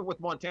very few people with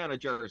Montana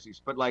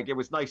jerseys, but like it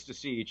was nice to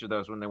see each of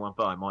those when they went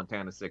by.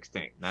 Montana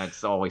 16.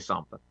 That's always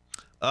something.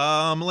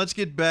 Let's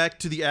get back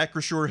to the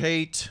Acrisure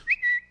hate.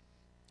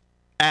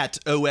 At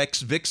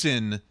OX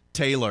Vixen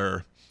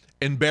Taylor.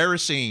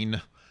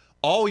 Embarrassing.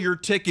 All your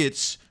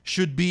tickets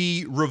should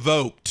be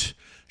revoked.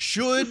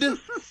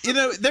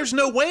 There's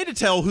no way to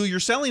tell who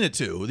you're selling it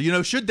to. You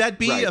know, should that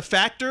be a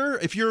factor?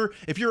 If you're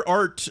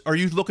Art, are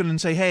you looking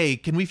and say, hey,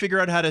 can we figure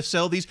out how to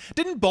sell these?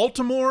 Didn't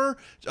Baltimore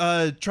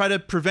try to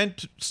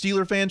prevent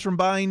Steeler fans from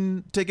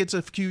buying tickets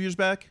a few years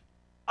back?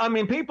 I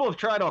mean, people have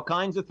tried all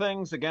kinds of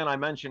things. Again, I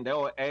mentioned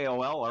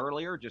AOL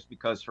earlier, just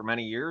because for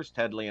many years,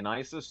 Ted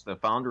Leonisis, the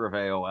founder of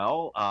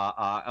AOL,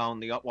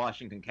 owned the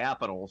Washington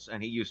Capitals,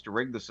 and he used to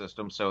rig the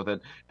system so that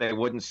they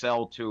wouldn't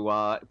sell to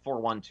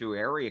 412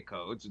 area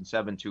codes and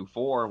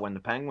 724 when the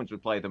Penguins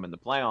would play them in the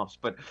playoffs.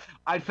 But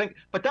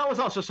that was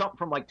also something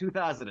from like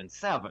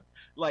 2007.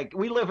 Like,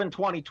 we live in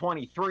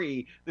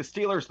 2023. The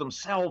Steelers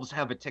themselves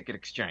have a ticket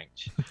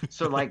exchange.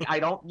 So, like, I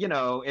don't,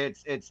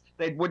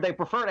 would they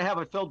prefer to have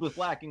it filled with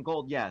black and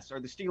gold? Yes.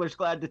 Are the Steelers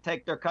glad to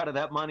take their cut of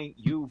that money?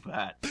 You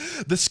bet.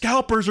 The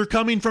scalpers are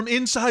coming from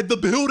inside the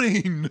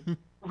building.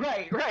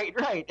 Right.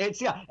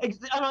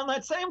 And on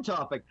that same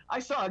topic, I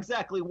saw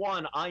exactly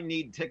one I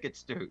need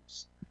tickets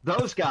dues.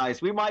 Those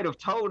guys, we might have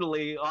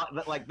totally,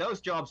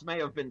 those jobs may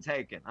have been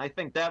taken. I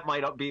think that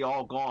might be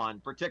all gone,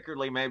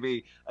 particularly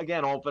maybe,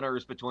 again,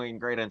 openers between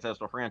great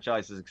ancestral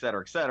franchises, et cetera,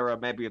 et cetera.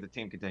 Maybe if the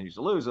team continues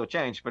to lose, it'll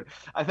change. But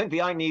I think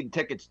the I need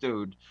tickets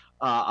dude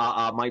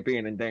might be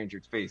an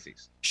endangered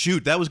species.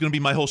 Shoot, that was going to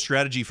be my whole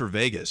strategy for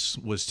Vegas,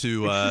 was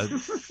to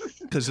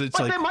because it's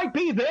But like they might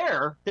be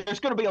there.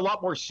 There's going to be a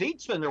lot more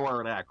seats than there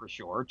were at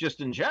Acrisure,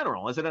 just in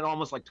general. Isn't it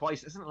almost like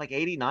twice? Isn't it like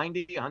 80,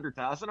 90,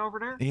 100,000 over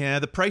there? yeah,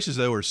 the prices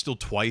though are still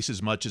twice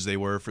as much as they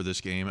were for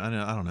this game. I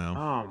don't know.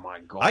 Oh my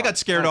God! I got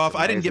scared That's off.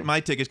 I didn't get amazing. my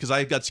tickets because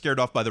I got scared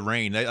off by the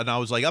rain, and I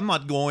was like, I'm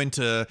not going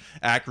to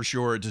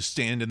Acrisure to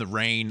stand in the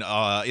rain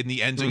in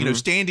the end zone. You know,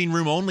 standing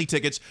room only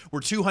tickets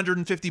were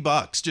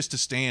 $250 just to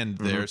stand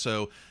there.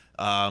 So,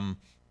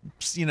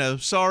 you know,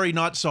 sorry,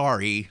 not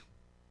sorry.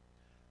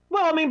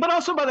 Well, I mean, but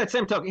also by that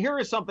same token, here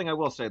is something I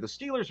will say. The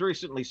Steelers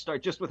recently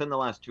just within the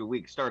last 2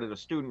 weeks, started a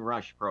student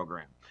rush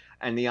program.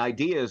 And the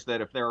idea is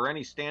that if there are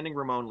any standing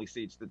room only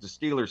seats that the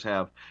Steelers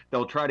have,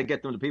 they'll try to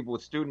get them to people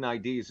with student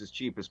IDs as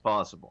cheap as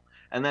possible.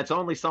 And that's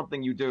only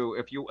something you do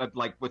if you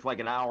with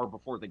an hour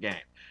before the game.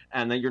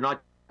 And then you're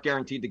not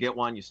guaranteed to get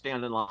one. You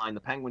stand in line. The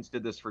Penguins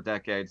did this for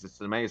decades. It's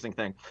an amazing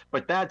thing.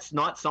 But that's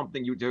not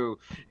something you do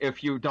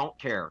if you don't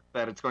care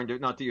that it's going to,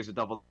 not to use a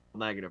double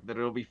negative, that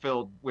it'll be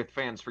filled with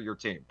fans for your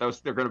team.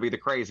 They're going to be the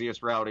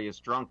craziest,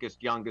 rowdiest,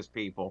 drunkest, youngest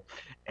people.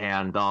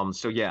 And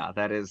so, yeah,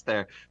 that is,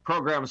 the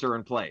programs are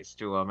in place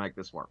to make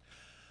this work.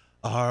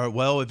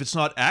 Well, if it's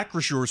not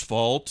Acrisure's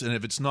fault, and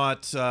if it's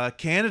not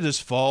Canada's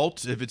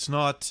fault, if it's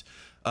not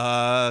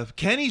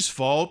Kenny's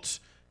fault,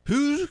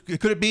 who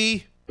could it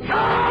be?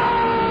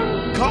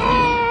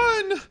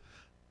 Con!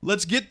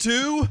 Let's get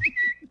to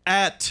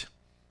at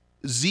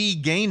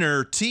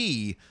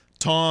ZGainer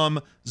Tom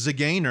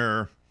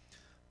Zagainer.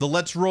 The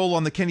Let's Roll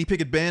on the Kenny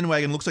Pickett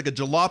bandwagon looks like a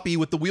jalopy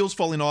with the wheels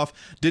falling off.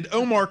 Did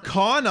Omar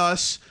con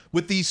us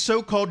with these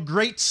so-called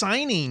great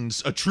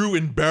signings? A true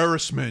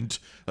embarrassment,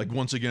 like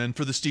once again,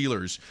 for the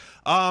Steelers.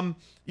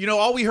 You know,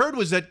 all we heard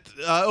was that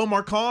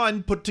Omar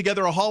Khan put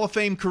together a Hall of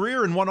Fame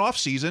career in one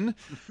offseason,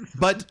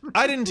 but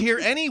I didn't hear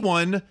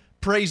anyone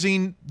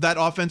praising that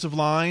offensive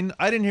line.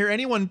 I didn't hear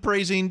anyone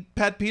praising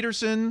Pat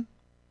Peterson.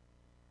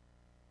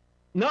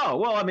 No,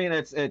 well, I mean,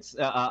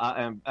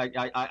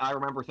 I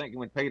remember thinking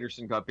when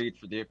Peterson got beat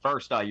for the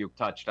first Ayuk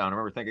touchdown, I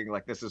remember thinking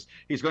like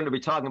he's going to be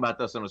talking about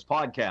this on his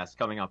podcast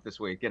coming up this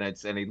week,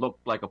 and he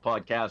looked like a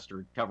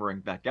podcaster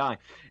covering that guy.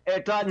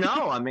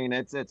 No, I mean,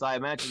 I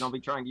imagine they'll be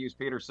trying to use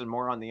Peterson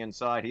more on the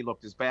inside. He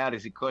looked as bad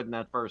as he could in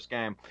that first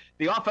game.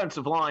 The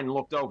offensive line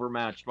looked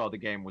overmatched while the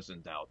game was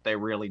in doubt. They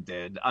really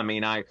did. I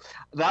mean,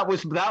 that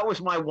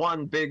was my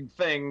one big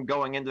thing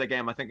going into the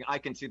game. I think I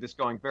can see this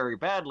going very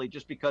badly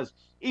just because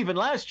even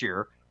last year,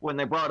 when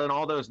they brought in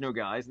all those new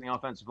guys and the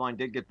offensive line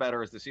did get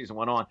better as the season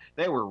went on,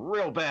 they were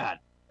real bad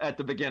at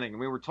the beginning. And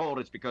we were told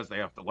it's because they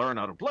have to learn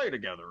how to play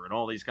together and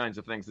all these kinds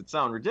of things that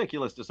sound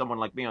ridiculous to someone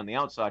like me on the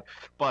outside.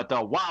 But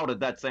wow, did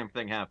that same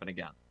thing happen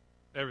again.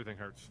 Everything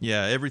hurts.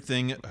 Yeah,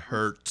 everything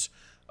hurt.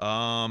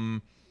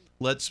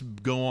 Let's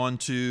go on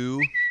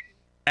to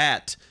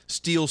at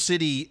Steel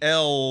City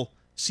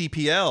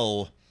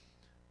LCPL,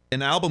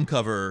 an album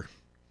cover.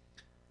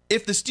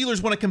 If the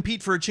Steelers want to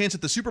compete for a chance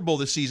at the Super Bowl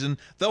this season,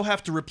 they'll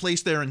have to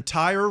replace their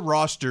entire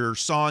roster,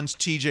 sans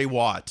TJ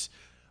Watt.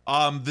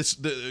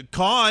 The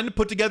Khan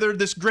put together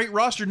this great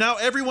roster. Now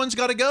everyone's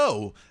got to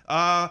go.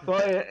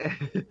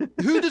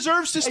 Who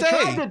deserves to stay? They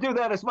tried to do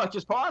that as much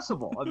as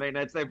possible. I mean,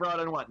 they brought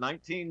in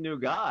 19 new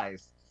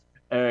guys.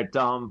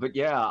 But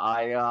yeah,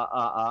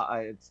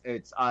 I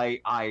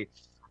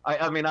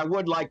mean, I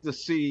would like to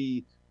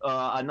see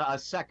a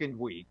second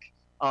week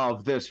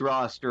of this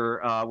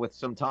roster with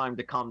some time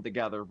to come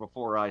together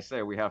before I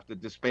say we have to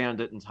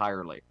disband it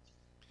entirely.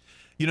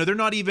 You know, they're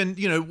not even,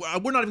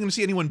 we're not even going to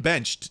see anyone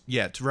benched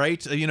yet,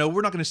 right? We're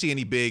not going to see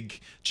any big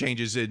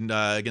changes in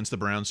against the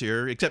Browns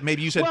here, except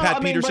maybe you said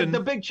Pat Peterson. But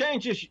the big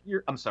changes,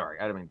 I'm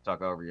sorry, I didn't mean to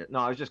talk over you. No,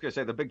 I was just going to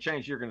say the big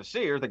change you're going to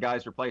see are the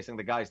guys replacing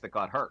the guys that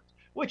got hurt,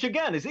 which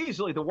again is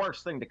easily the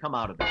worst thing to come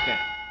out of this game.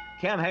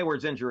 Cam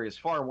Hayward's injury is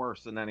far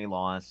worse than any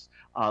loss.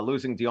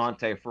 Losing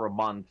Deontay for a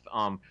month,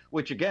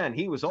 which, again,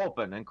 he was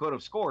open and could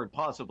have scored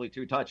possibly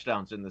 2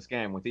 touchdowns in this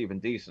game with even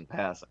decent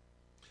passing.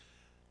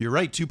 You're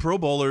right. 2 Pro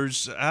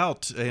Bowlers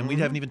out, and we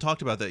haven't even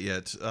talked about that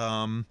yet.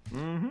 How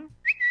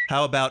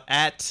about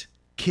at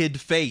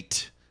Kid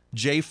Fate,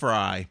 J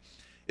Fry?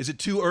 Is it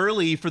too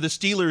early for the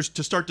Steelers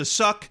to start to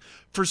suck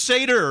for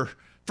Sater,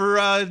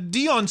 for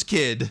Dion's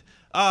kid?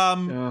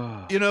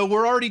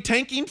 We're already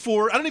tanking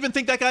for, I don't even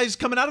think that guy's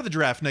coming out of the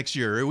draft next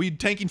year. Are we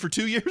tanking for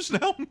 2 years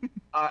now?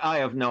 I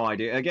have no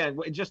idea. Again,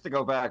 just to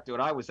go back to it,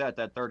 I was at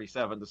that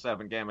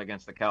 37-7 game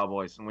against the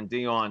Cowboys, and when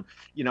Dion,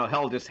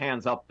 held his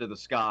hands up to the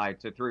sky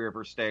to Three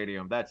Rivers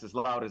Stadium, that's as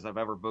loud as I've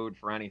ever booed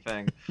for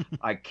anything.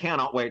 I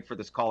cannot wait for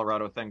this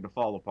Colorado thing to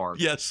fall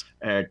apart. Yes.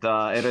 It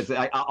is.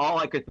 All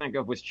I could think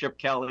of was Chip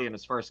Kelly in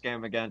his first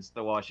game against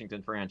the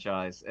Washington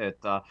franchise.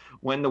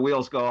 When the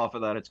wheels go off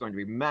of that, it's going to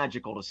be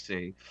magical to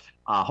see.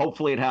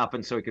 Hopefully it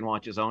happens so he can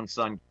watch his own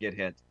son get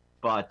hit.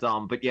 But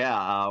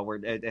yeah,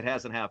 it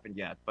hasn't happened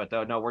yet. But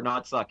no, we're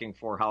not sucking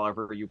for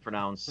however you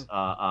pronounce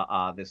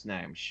this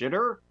name.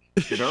 Shitter.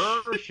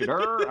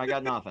 I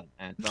got nothing.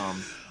 And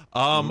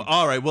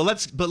all right. Well,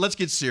 let's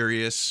get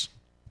serious.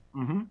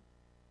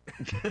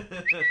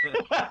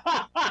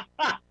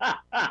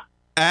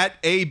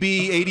 At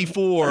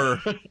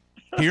AB84,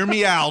 Hear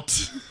me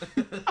out.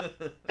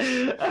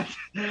 I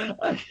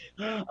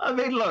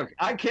mean, look,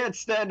 I can't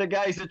stand the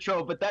guys that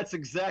troll, but that's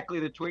exactly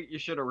the tweet you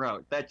should have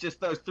wrote. That's just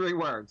those 3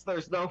 words.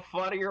 There's no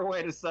funnier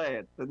way to say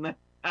it than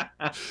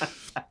that.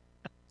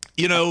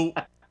 You know,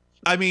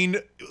 I mean,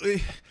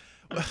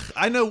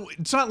 I know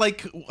it's not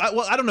like,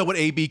 well, I don't know what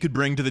AB could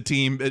bring to the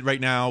team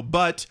right now,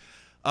 but,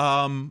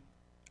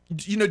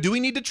 you know, do we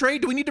need to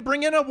trade? Do we need to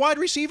bring in a wide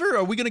receiver?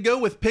 Are we going to go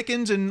with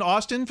Pickens and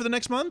Austin for the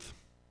next month?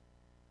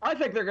 I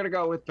think they're going to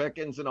go with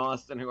Pickens and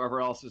Austin,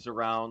 whoever else is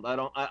around. I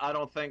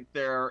don't think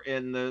they're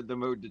in the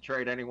mood to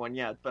trade anyone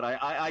yet. But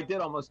I did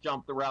almost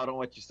jump the route on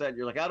what you said.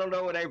 You're like, I don't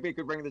know what AB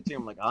could bring to the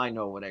team. I'm like, I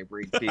know what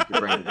AB could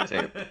bring to the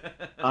team.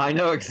 I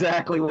know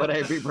exactly what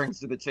AB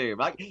brings to the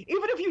team. Even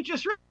if you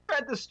just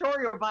read the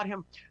story about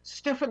him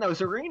stiffing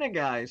those arena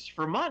guys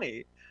for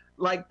money,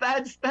 like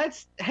that's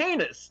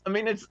heinous. I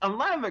mean, I'm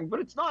laughing, but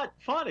it's not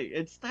funny.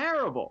 It's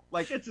terrible.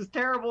 Like, it's as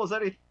terrible as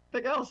anything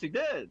else he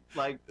did.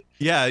 Like,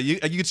 yeah, you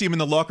could see him in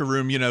the locker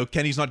room. You know,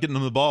 Kenny's not getting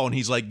him the ball, and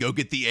he's like, "Go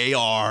get the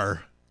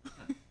AR."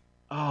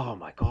 Oh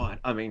my God!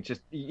 I mean,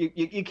 just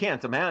you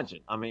can't imagine.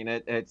 I mean,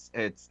 it's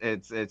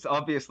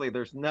obviously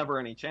there's never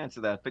any chance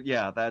of that. But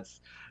yeah,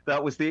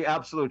 that was the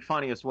absolute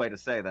funniest way to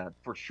say that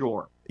for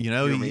sure. You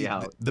know,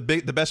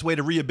 the best way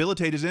to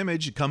rehabilitate his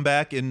image, come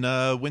back and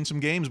win some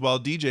games while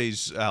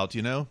DJ's out.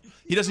 You know,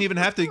 he doesn't even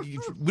have to.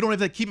 We don't have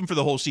to keep him for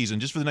the whole season,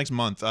 just for the next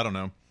month. I don't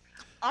know.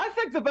 I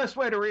think the best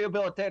way to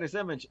rehabilitate his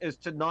image is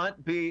to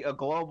not be a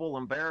global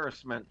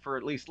embarrassment for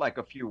at least like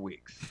a few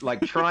weeks.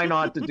 Like, try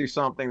not to do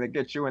something that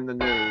gets you in the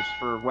news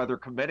for whether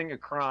committing a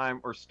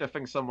crime or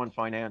stiffing someone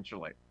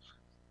financially.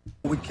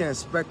 We can't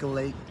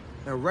speculate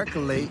and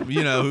recollect.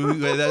 You know,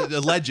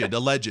 alleged,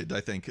 I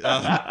think.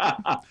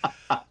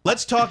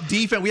 Let's talk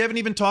defense. We haven't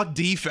even talked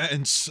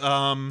defense.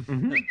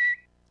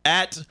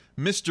 At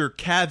Mr.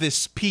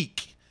 Cavis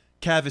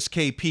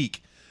K.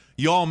 Peak.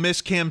 Y'all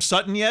miss Cam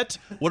Sutton yet?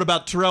 What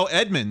about Terrell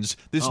Edmonds?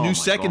 This new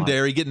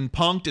secondary getting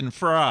punked and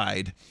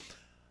fried.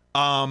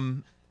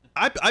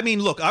 I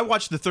mean, look, I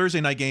watched the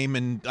Thursday night game,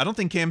 and I don't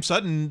think Cam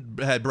Sutton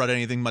had brought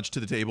anything much to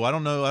the table. I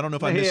don't know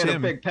if I miss him. He had a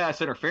big pass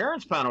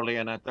interference penalty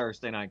in that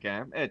Thursday night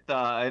game.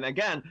 And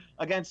again,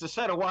 against a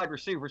set of wide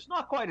receivers,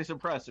 not quite as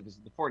impressive as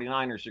the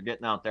 49ers are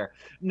getting out there.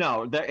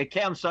 No,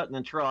 Cam Sutton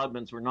and Terrell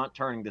Edmonds were not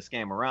turning this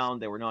game around.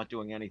 They were not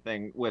doing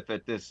anything with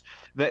it. The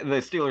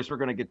Steelers were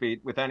going to get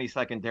beat with any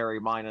secondary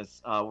minus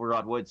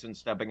Rod Woodson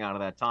stepping out of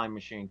that time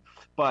machine.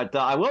 But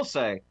I will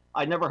say,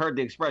 I never heard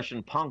the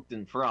expression punked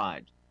and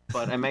fried.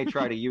 But I may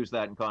try to use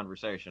that in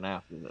conversation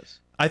after this.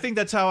 I think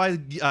that's how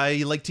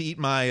I like to eat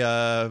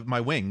my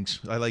wings.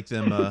 I like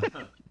them.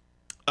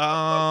 Yeah,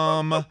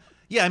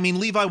 I mean,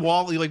 Levi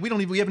Wallace. Like,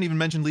 we haven't even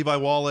mentioned Levi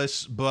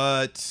Wallace,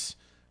 but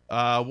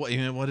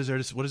what is there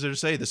to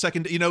say? The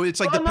second, it's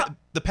like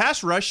the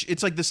pass rush.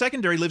 It's like the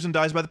secondary lives and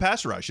dies by the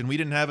pass rush, and we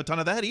didn't have a ton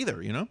of that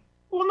either. You know.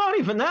 Well, not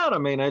even that. I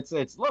mean, it's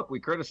look,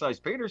 we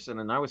criticized Peterson,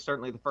 and I was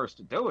certainly the first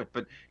to do it,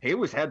 but he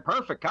had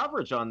perfect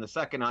coverage on the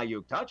second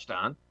Ayuk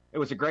touchdown. It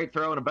was a great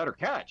throw and a better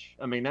catch.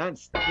 I mean,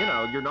 that's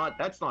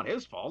not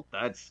his fault.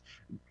 That's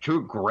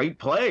 2 great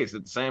plays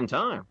at the same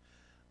time.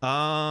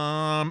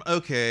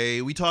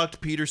 Okay, we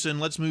talked Peterson.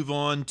 Let's move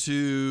on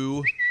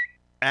to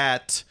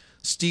at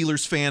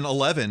Steelers fan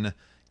 11,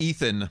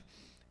 Ethan.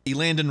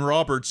 Elandon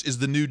Roberts is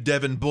the new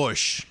Devin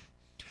Bush.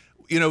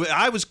 You know,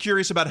 I was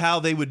curious about how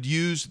they would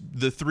use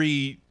the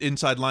 3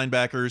 inside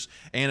linebackers,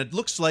 and it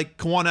looks like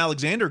Kwan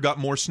Alexander got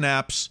more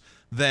snaps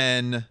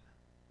than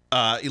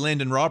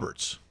Elandon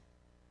Roberts.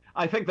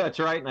 I think that's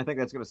right, and I think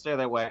that's going to stay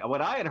that way. What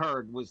I had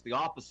heard was the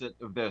opposite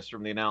of this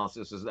from the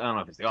analysis. I don't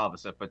know if it's the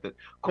opposite, but that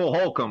Cole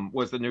Holcomb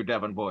was the new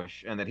Devin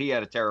Bush, and that he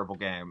had a terrible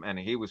game, and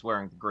he was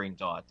wearing the green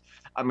dot.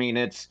 I mean,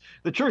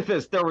 the truth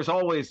is there was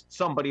always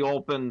somebody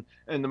open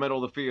in the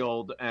middle of the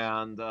field,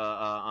 and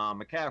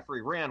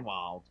McCaffrey ran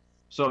wild.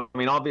 So, I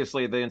mean,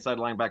 obviously the inside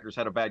linebackers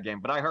had a bad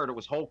game, but I heard it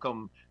was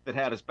Holcomb that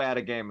had as bad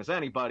a game as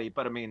anybody,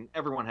 but, I mean,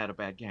 everyone had a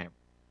bad game.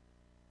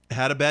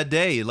 Had a bad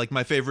day, like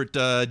my favorite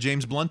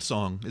James Blunt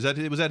song. Was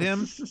that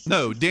him?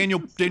 No, Daniel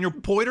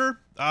Poiter.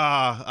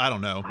 I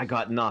don't know. I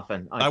got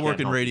nothing. I work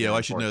in radio.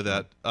 I should know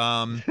that.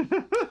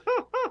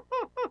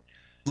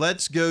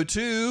 Let's go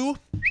to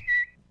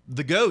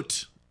the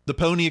GOAT, the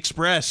Pony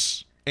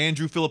Express,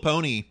 Andrew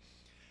Filipponi.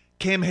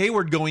 Cam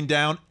Hayward going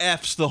down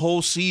F's the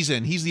whole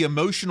season. He's the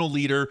emotional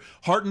leader,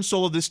 heart and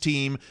soul of this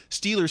team.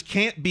 Steelers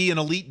can't be an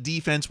elite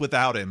defense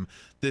without him.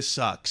 This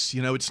sucks.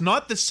 You know, it's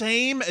not the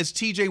same as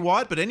TJ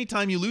Watt, but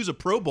anytime you lose a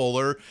Pro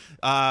Bowler,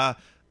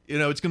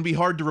 it's going to be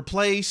hard to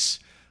replace.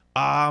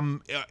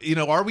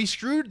 Are we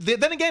screwed?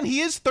 Then again, he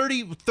is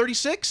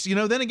 36.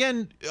 Then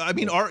again, I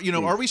mean,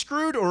 are we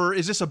screwed, or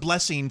is this a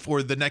blessing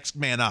for the next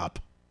man up?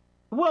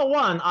 Well,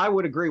 one, I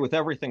would agree with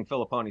everything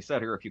Filipponi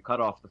said here if you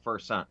cut off the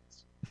first sentence.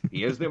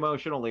 He is the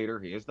emotional leader.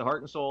 He is the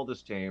heart and soul of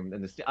this team.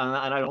 And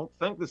I don't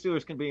think the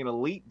Steelers can be an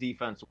elite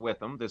defense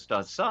with him. This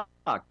does suck.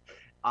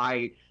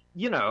 I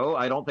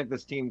don't think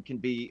this team can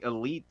be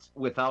elite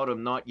without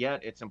him. Not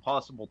yet. It's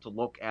impossible to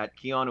look at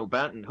Keanu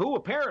Benton, who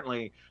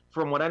apparently,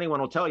 from what anyone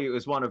will tell you,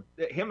 is one of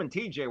him and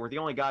TJ were the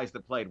only guys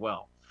that played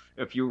well.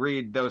 if you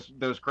read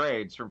those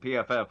grades from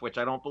PFF, which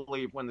I don't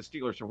believe when the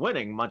Steelers are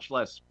winning, much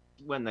less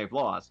when they've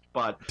lost.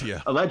 But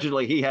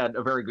allegedly he had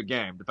a very good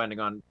game, depending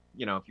on,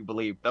 if you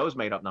believe those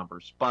made up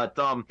numbers. But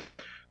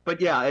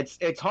yeah,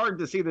 it's hard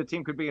to see the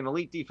team could be an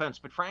elite defense.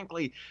 But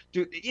frankly,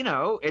 the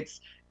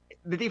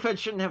defense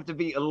shouldn't have to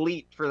be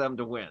elite for them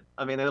to win.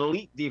 I mean, an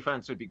elite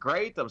defense would be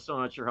great. I'm still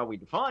not sure how we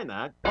define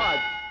that, but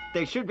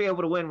they should be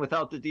able to win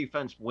without the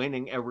defense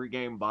winning every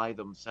game by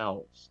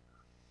themselves.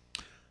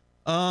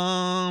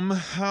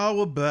 How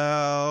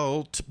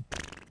about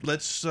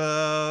let's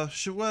go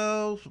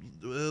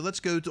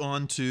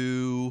on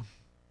to,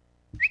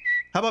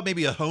 how about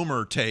maybe a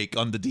homer take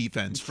on the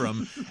defense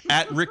from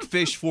at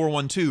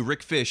RickFish412.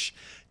 Rick Fish,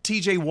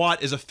 TJ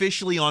Watt is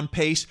officially on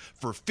pace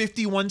for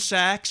 51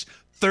 sacks,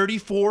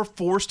 34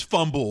 forced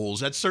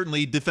fumbles. That's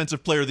certainly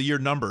Defensive Player of the Year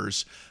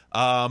numbers.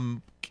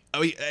 I'm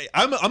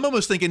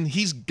almost thinking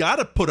he's got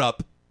to put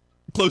up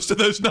close to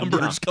those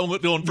numbers going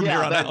from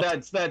here on out.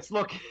 That's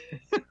look.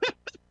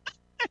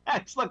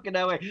 That's looking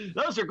that way.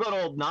 Those are good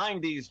old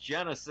 '90s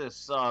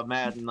Genesis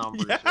Madden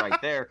numbers right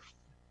there.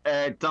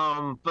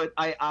 But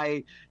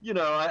I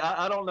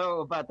don't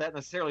know about that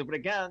necessarily. But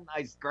again,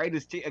 as great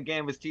as a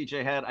game as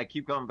TJ had, I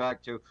keep coming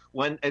back to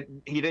when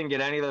he didn't get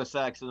any of those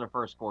sacks in the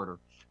first quarter.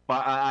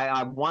 But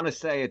I want to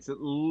say it's at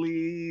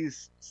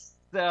least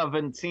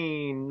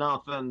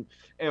 17-0,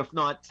 if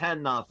not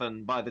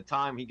 10-0, by the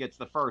time he gets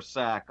the first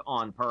sack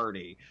on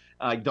Purdy.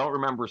 I don't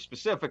remember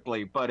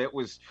specifically, but it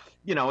was,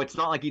 it's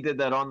not like he did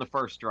that on the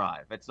first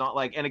drive. It's not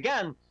like, and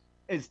again,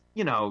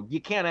 you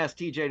can't ask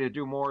TJ to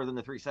do more than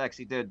the 3 sacks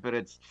he did, but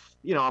it's,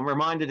 I'm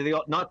reminded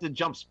of not the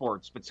jump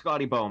sports, but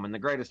Scotty Bowman, the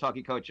greatest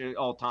hockey coach of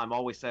all time,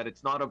 always said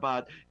it's not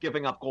about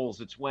giving up goals,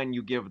 it's when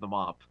you give them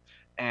up.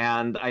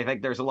 And I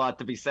think there's a lot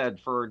to be said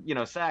for,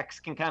 sacks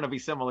can kind of be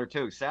similar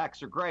too.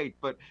 Sacks are great,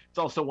 but it's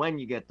also when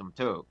you get them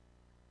too.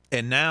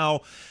 And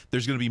now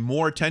there's going to be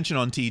more attention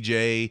on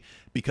TJ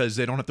because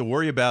they don't have to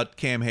worry about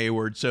Cam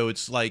Hayward. So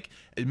it's like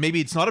maybe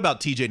it's not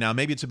about TJ now.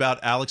 Maybe it's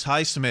about Alex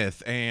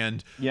Highsmith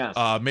and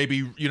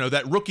maybe,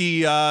 that rookie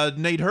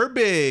Nate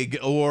Herbig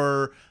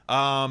or,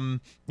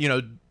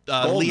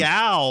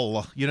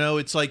 Leal.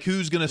 It's like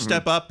who's going to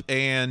step up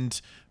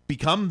and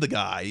become the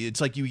guy.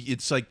 It's like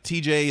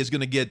TJ is going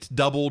to get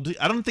doubled.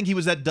 I don't think he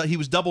was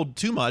doubled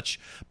too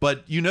much,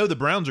 but the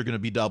Browns are going to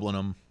be doubling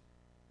him.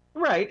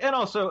 Right, and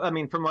also, I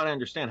mean, from what I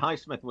understand,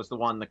 Highsmith was the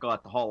one that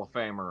got the Hall of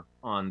Famer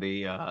on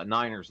the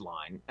Niners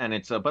line, and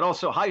but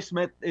also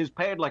Highsmith is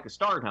paid like a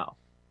star now,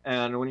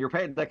 and when you're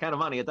paid that kind of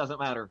money, it doesn't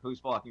matter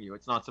who's blocking you;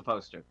 it's not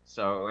supposed to.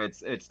 So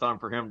it's time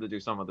for him to do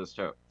some of this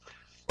too.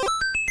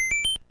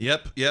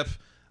 Yep.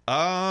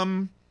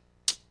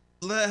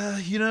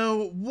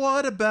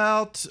 What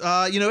about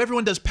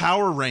everyone does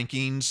power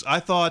rankings. I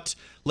thought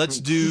let's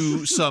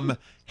do some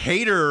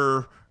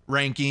hater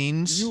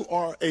rankings. You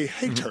are a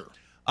hater.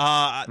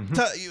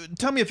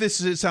 Tell me if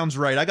this sounds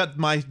right. I got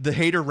the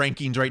hater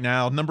rankings right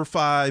now. Number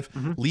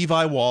 5,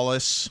 Levi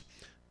Wallace.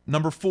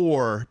 Number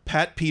 4,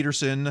 Pat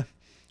Peterson.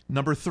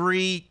 Number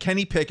 3,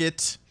 Kenny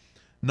Pickett.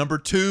 Number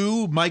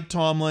 2, Mike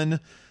Tomlin.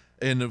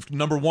 And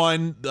number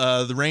 1,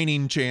 the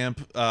reigning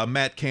champ,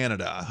 Matt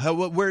Canada.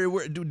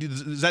 Where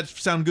does that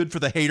sound good for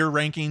the hater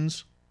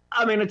rankings?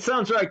 I mean, it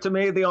sounds right to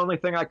me. The only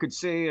thing I could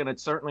see, and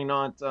it's certainly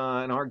not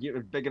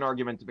big an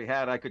argument to be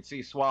had, I cocould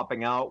see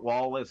swapping out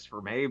Wallace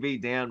for maybe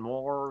Dan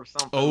Moore or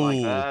something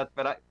like that.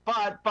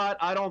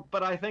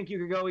 But I think you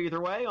could go either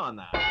way on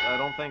that. I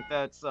don't think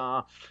that's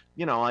I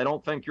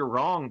don't think you're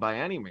wrong by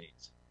any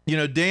means.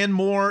 Dan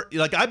Moore,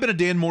 I've been a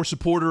Dan Moore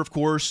supporter, of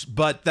course,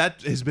 but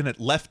that has been at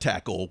left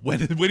tackle.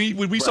 When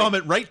we saw him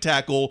at right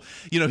tackle,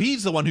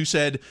 he's the one who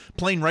said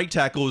playing right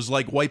tackle is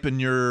like wiping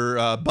your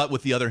butt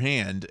with the other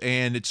hand,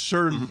 and it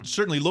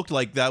certainly looked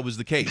like that was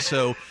the case.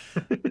 So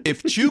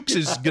if Chooks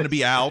is going to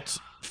be out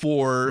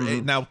for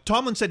now,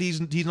 Tomlin said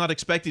he's not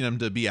expecting him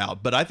to be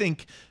out, but I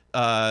think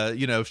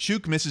if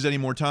Chook misses any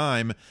more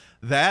time,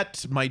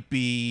 that might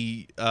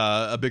be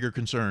a bigger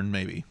concern,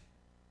 maybe.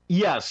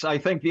 Yes, I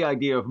think the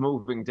idea of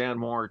moving Dan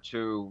Moore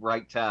to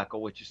right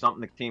tackle, which is something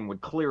the team would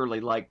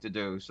clearly like to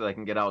do so they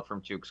can get out from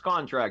Chuk's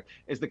contract,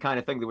 is the kind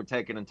of thing that would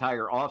take an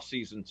entire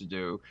offseason to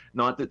do,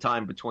 not the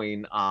time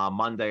between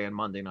Monday and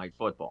Monday Night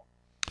Football.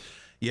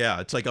 Yeah,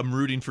 it's like I'm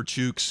rooting for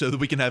Chuk so that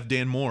we can have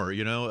Dan Moore,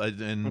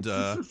 and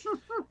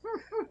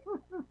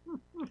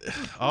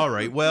all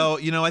right. Well,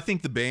 I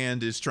think the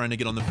band is trying to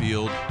get on the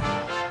field.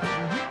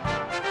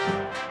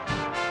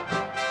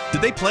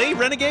 Did they play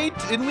Renegade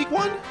in week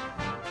 1?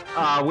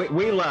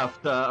 We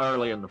left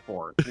early in the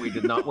 4th. We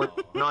did not. We're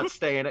not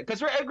staying it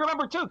because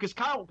remember too, because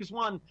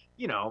one,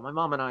 my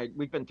mom and I,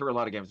 we've been through a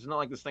lot of games. It's not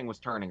like this thing was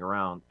turning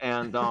around.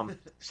 And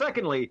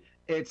secondly,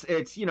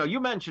 it's you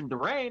mentioned the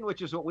rain,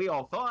 which is what we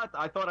all thought.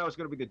 I thought I was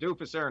going to be the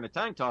doofus there in a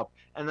tank top,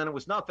 and then it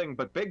was nothing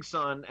but big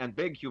sun and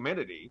big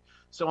humidity.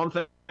 So I'm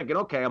thinking,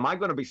 okay, am I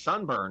going to be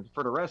sunburned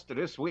for the rest of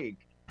this week?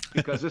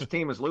 because this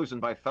team is losing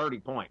by 30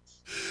 points.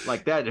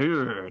 Like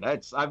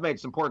that's I've made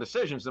some poor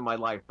decisions in my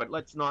life, but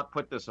let's not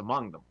put this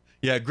among them.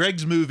 Yeah,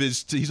 Greg's move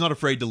is he's not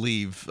afraid to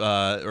leave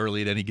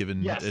early at any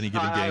given game.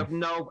 I have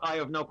no.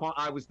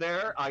 I was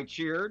there. I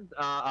cheered.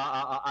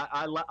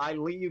 I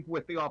leave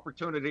with the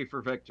opportunity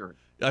for victory.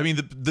 I mean,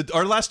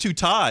 our last 2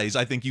 ties,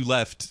 I think you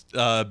left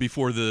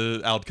before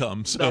the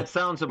outcome. So. That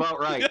sounds about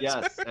right.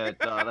 Yes, that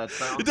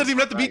sounds. It doesn't even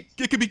have to be.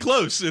 It could be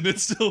close, and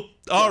it's still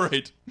all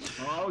right.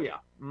 Oh yeah.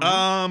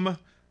 Mm-hmm.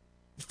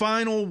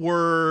 Final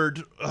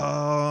word.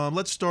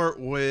 Let's start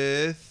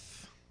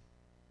with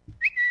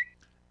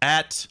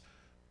at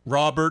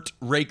Robert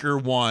Raker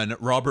 1.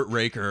 Robert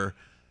Raker.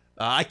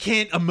 I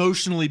can't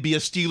emotionally be a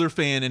Steeler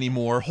fan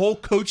anymore. Whole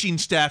coaching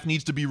staff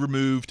needs to be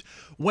removed.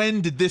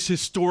 When did this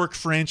historic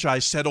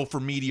franchise settle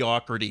for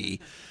mediocrity?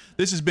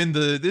 This was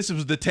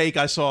the take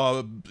I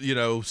saw,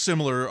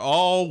 similar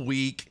all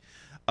week.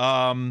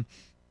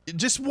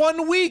 Just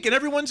 1 week, and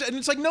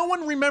it's like no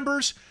one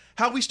remembers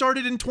how we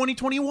started in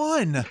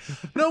 2021.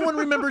 No one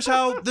remembers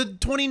how the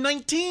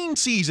 2019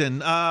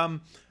 season.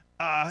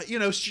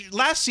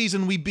 Last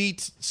season we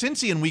beat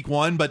Cincy in week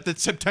 1, but that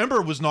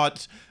September was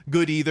not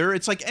good either.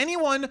 It's like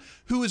anyone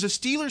who is a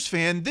Steelers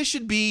fan, this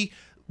should be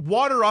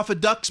water off a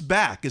duck's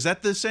back. Is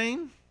that the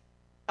same?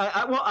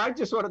 I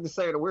just wanted to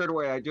say in a weird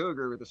way, I do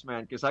agree with this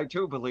man, because I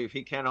too believe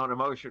he cannot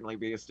emotionally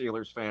be a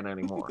Steelers fan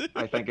anymore.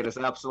 I think it has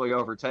absolutely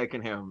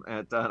overtaken him,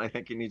 and I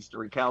think he needs to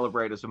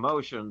recalibrate his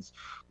emotions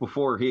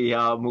before he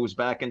moves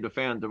back into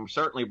fandom,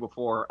 certainly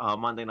before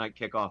Monday night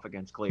kickoff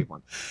against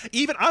Cleveland.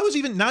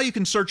 Now you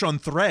can search on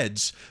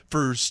Threads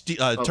for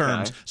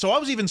terms. So I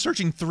was even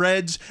searching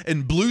Threads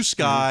and Blue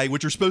Sky,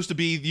 which are supposed to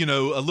be,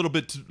 a little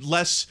bit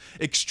less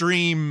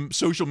extreme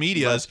social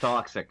media. Less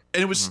toxic.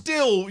 And it was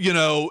still,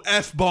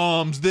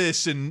 F-bombs,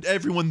 this and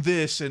everyone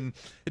this, and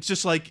it's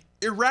just like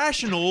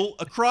irrational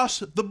across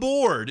the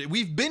board.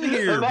 We've been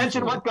here.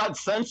 Imagine what got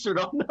censored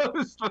on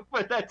those,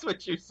 but that's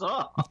what you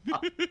saw.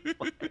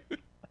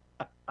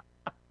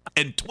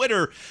 And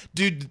Twitter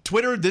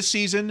this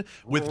season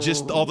with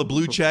just all the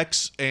blue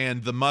checks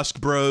and the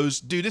Musk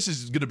bros, dude, this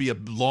is going to be a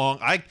long.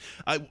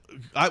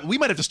 We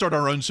might have to start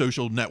our own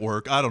social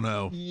network. I don't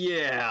know.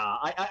 Yeah,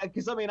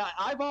 because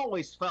I've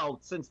always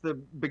felt since the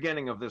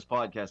beginning of this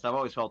podcast, I've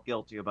always felt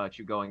guilty about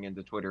you going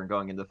into Twitter and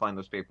going in to find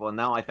those people, and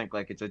now I think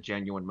like it's a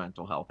genuine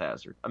mental health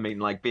hazard. I mean,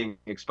 like being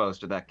exposed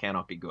to that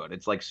cannot be good.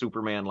 It's like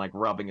Superman like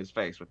rubbing his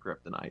face with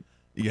kryptonite.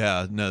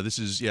 Yeah, no, this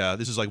is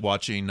like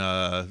watching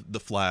The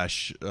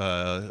Flash.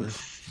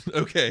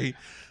 Okay.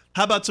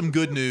 How about some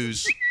good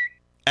news?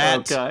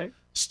 At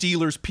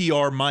Steelers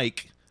PR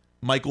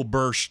Michael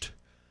Burst.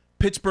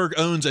 Pittsburgh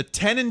owns a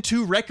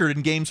 10-2 record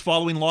in games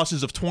following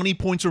losses of 20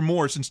 points or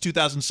more since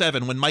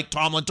 2007 when Mike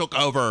Tomlin took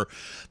over.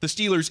 The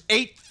Steelers'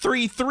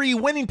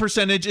 8.33 winning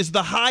percentage is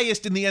the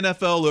highest in the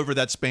NFL over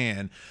that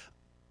span.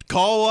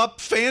 Call up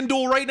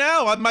FanDuel right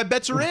now. My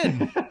bets are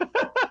in.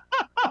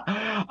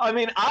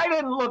 I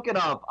didn't look it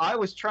up. I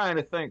was trying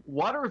to think,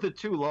 what are the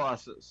 2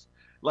 losses?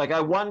 Like,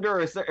 I wonder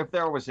if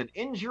there was an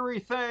injury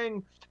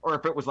thing, or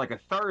if it was like a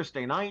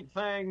Thursday night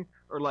thing,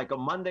 or like a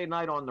Monday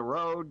night on the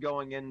road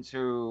going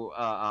into,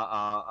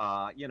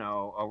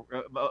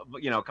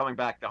 coming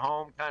back to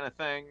home kind of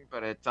thing.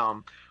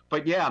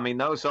 But yeah,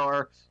 those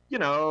are,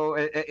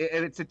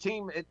 it's a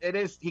team. It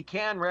is. He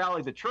can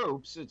rally the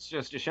troops. It's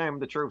just a shame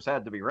the troops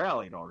had to be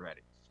rallied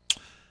already.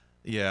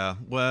 Yeah,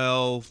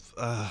 well,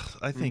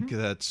 I think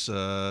that's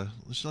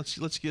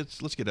let's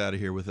get out of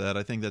here with that.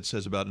 I think that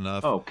says about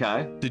enough.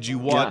 Okay. Did you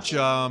watch?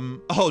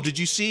 Yes. Did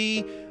you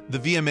see the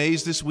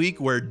VMAs this week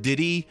where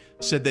Diddy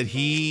said that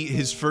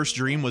his first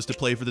dream was to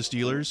play for the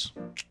Steelers?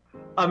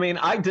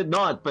 I did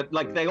not, but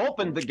like they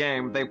opened the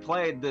game, they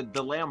played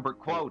the Lambert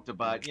quote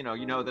about,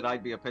 that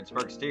I'd be a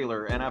Pittsburgh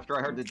Steeler. And after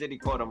I heard the Diddy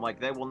quote, I'm like,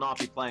 they will not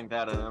be playing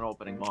that in an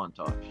opening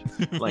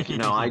montage. Like,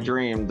 I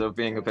dreamed of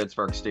being a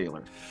Pittsburgh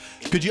Steeler.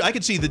 I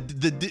could see the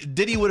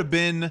Diddy would have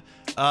been,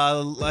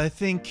 I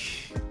think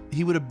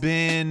he would have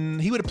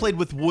played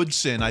with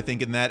Woodson, I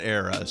think, in that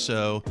era.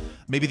 So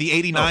maybe the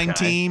 89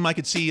 team, I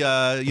could see,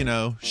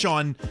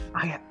 Sean.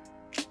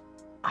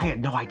 I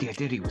had no idea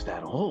Diddy was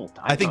that old.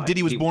 I think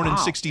Diddy was born in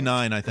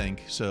 69, I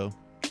think, so.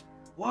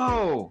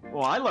 Whoa.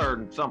 Well, I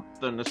learned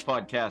something this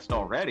podcast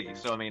already.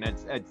 So,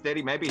 it's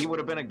Diddy. Maybe he would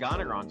have been a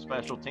gunner on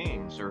special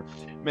teams, or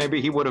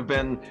maybe he would have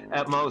been,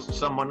 at most,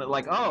 someone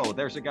like, oh,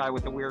 there's a guy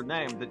with a weird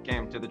name that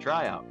came to the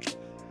tryout.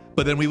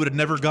 But then we would have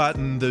never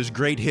gotten those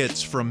great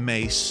hits from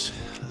Mace,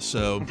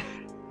 so...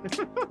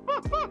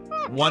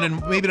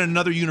 maybe in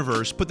another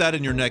universe. Put that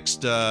in your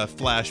next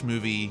Flash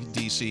movie,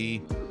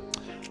 DC.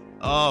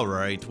 All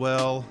right,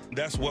 well...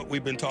 That's what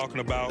we've been talking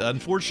about.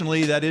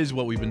 Unfortunately, that is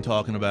what we've been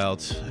talking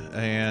about.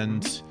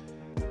 And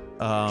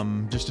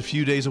just a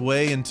few days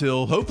away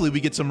until hopefully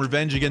we get some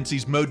revenge against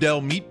these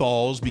Modell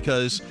meatballs,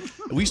 because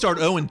we start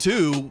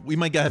 0-2, we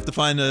might have to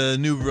find a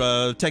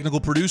new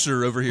technical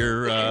producer over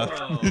here.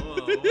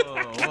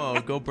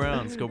 Whoa. Go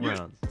Browns.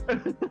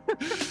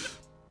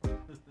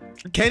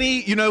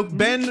 Kenny, you know,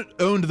 Ben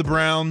owned the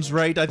Browns,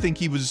 right? I think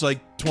he was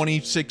like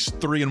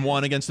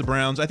 26-3-1 against the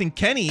Browns. I think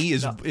Kenny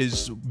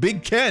is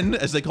Big Ken,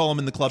 as they call him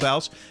in the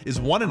clubhouse, is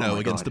 1-0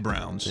 against the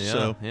Browns.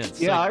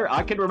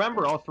 I can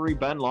remember all 3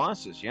 Ben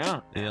losses. Yeah.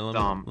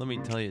 Let me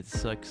tell you, it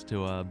sucks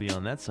to be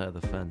on that side of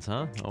the fence,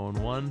 huh?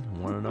 0-1,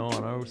 1-0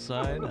 on our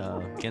side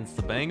against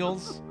the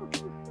Bengals.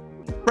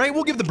 Right,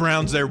 we'll give the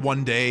Browns there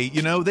one day.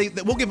 You know, we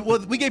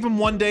gave them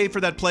one day for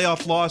that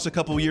playoff loss a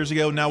couple of years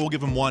ago. Now we'll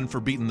give them one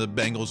for beating the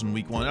Bengals in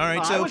week 1. All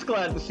right, so I was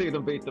glad to see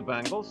them beat the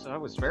Bengals. I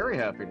was very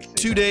happy to see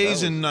 2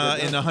 days in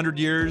 100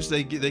 years,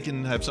 they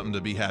can have something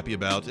to be happy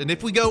about. And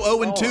if we go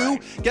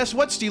 0-2, guess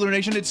what, Steeler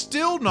Nation? It's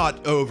still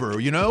not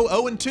over. You know,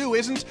 0-2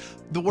 isn't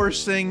the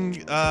worst thing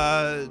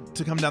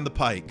to come down the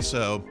pike.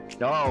 So.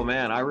 Oh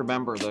man, I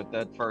remember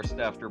that first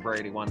after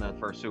Brady won that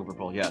first Super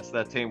Bowl. Yes,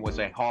 that team was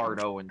a hard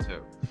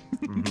 0-2.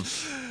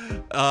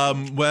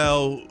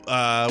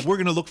 We're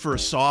gonna look for a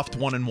soft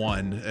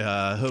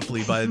 1-1.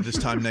 Hopefully by this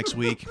time next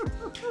week.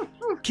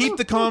 Keep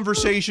the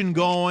conversation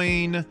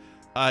going.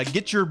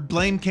 Get your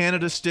Blame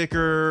Canada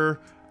sticker.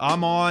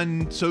 I'm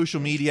on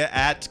social media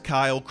at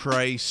Kyle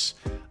Kreis.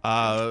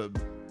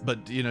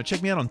 But you know,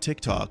 check me out on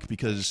TikTok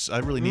because I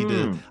really need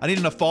to. I need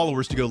enough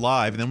followers to go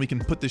live, and then we can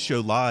put this show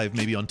live,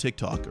 maybe on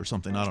TikTok or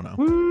something. I don't know.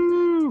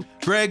 Woo!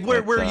 Greg,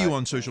 where are you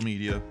on social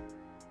media?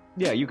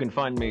 Yeah, you can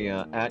find me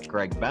at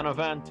Greg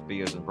Benevent,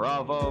 B as in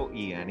Bravo,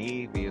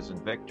 E-N-E, V as in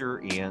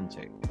Victor,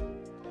 E-N-T.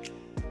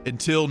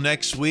 Until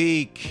next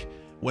week,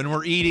 when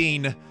we're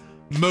eating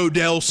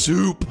Model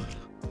soup.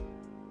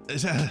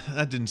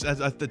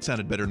 That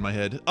sounded better in my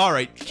head. All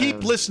right,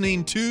 keep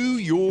listening to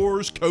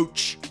yours,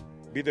 Coach.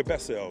 Be their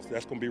best selves.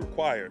 That's going to be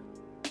required.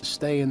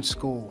 Stay in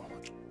school.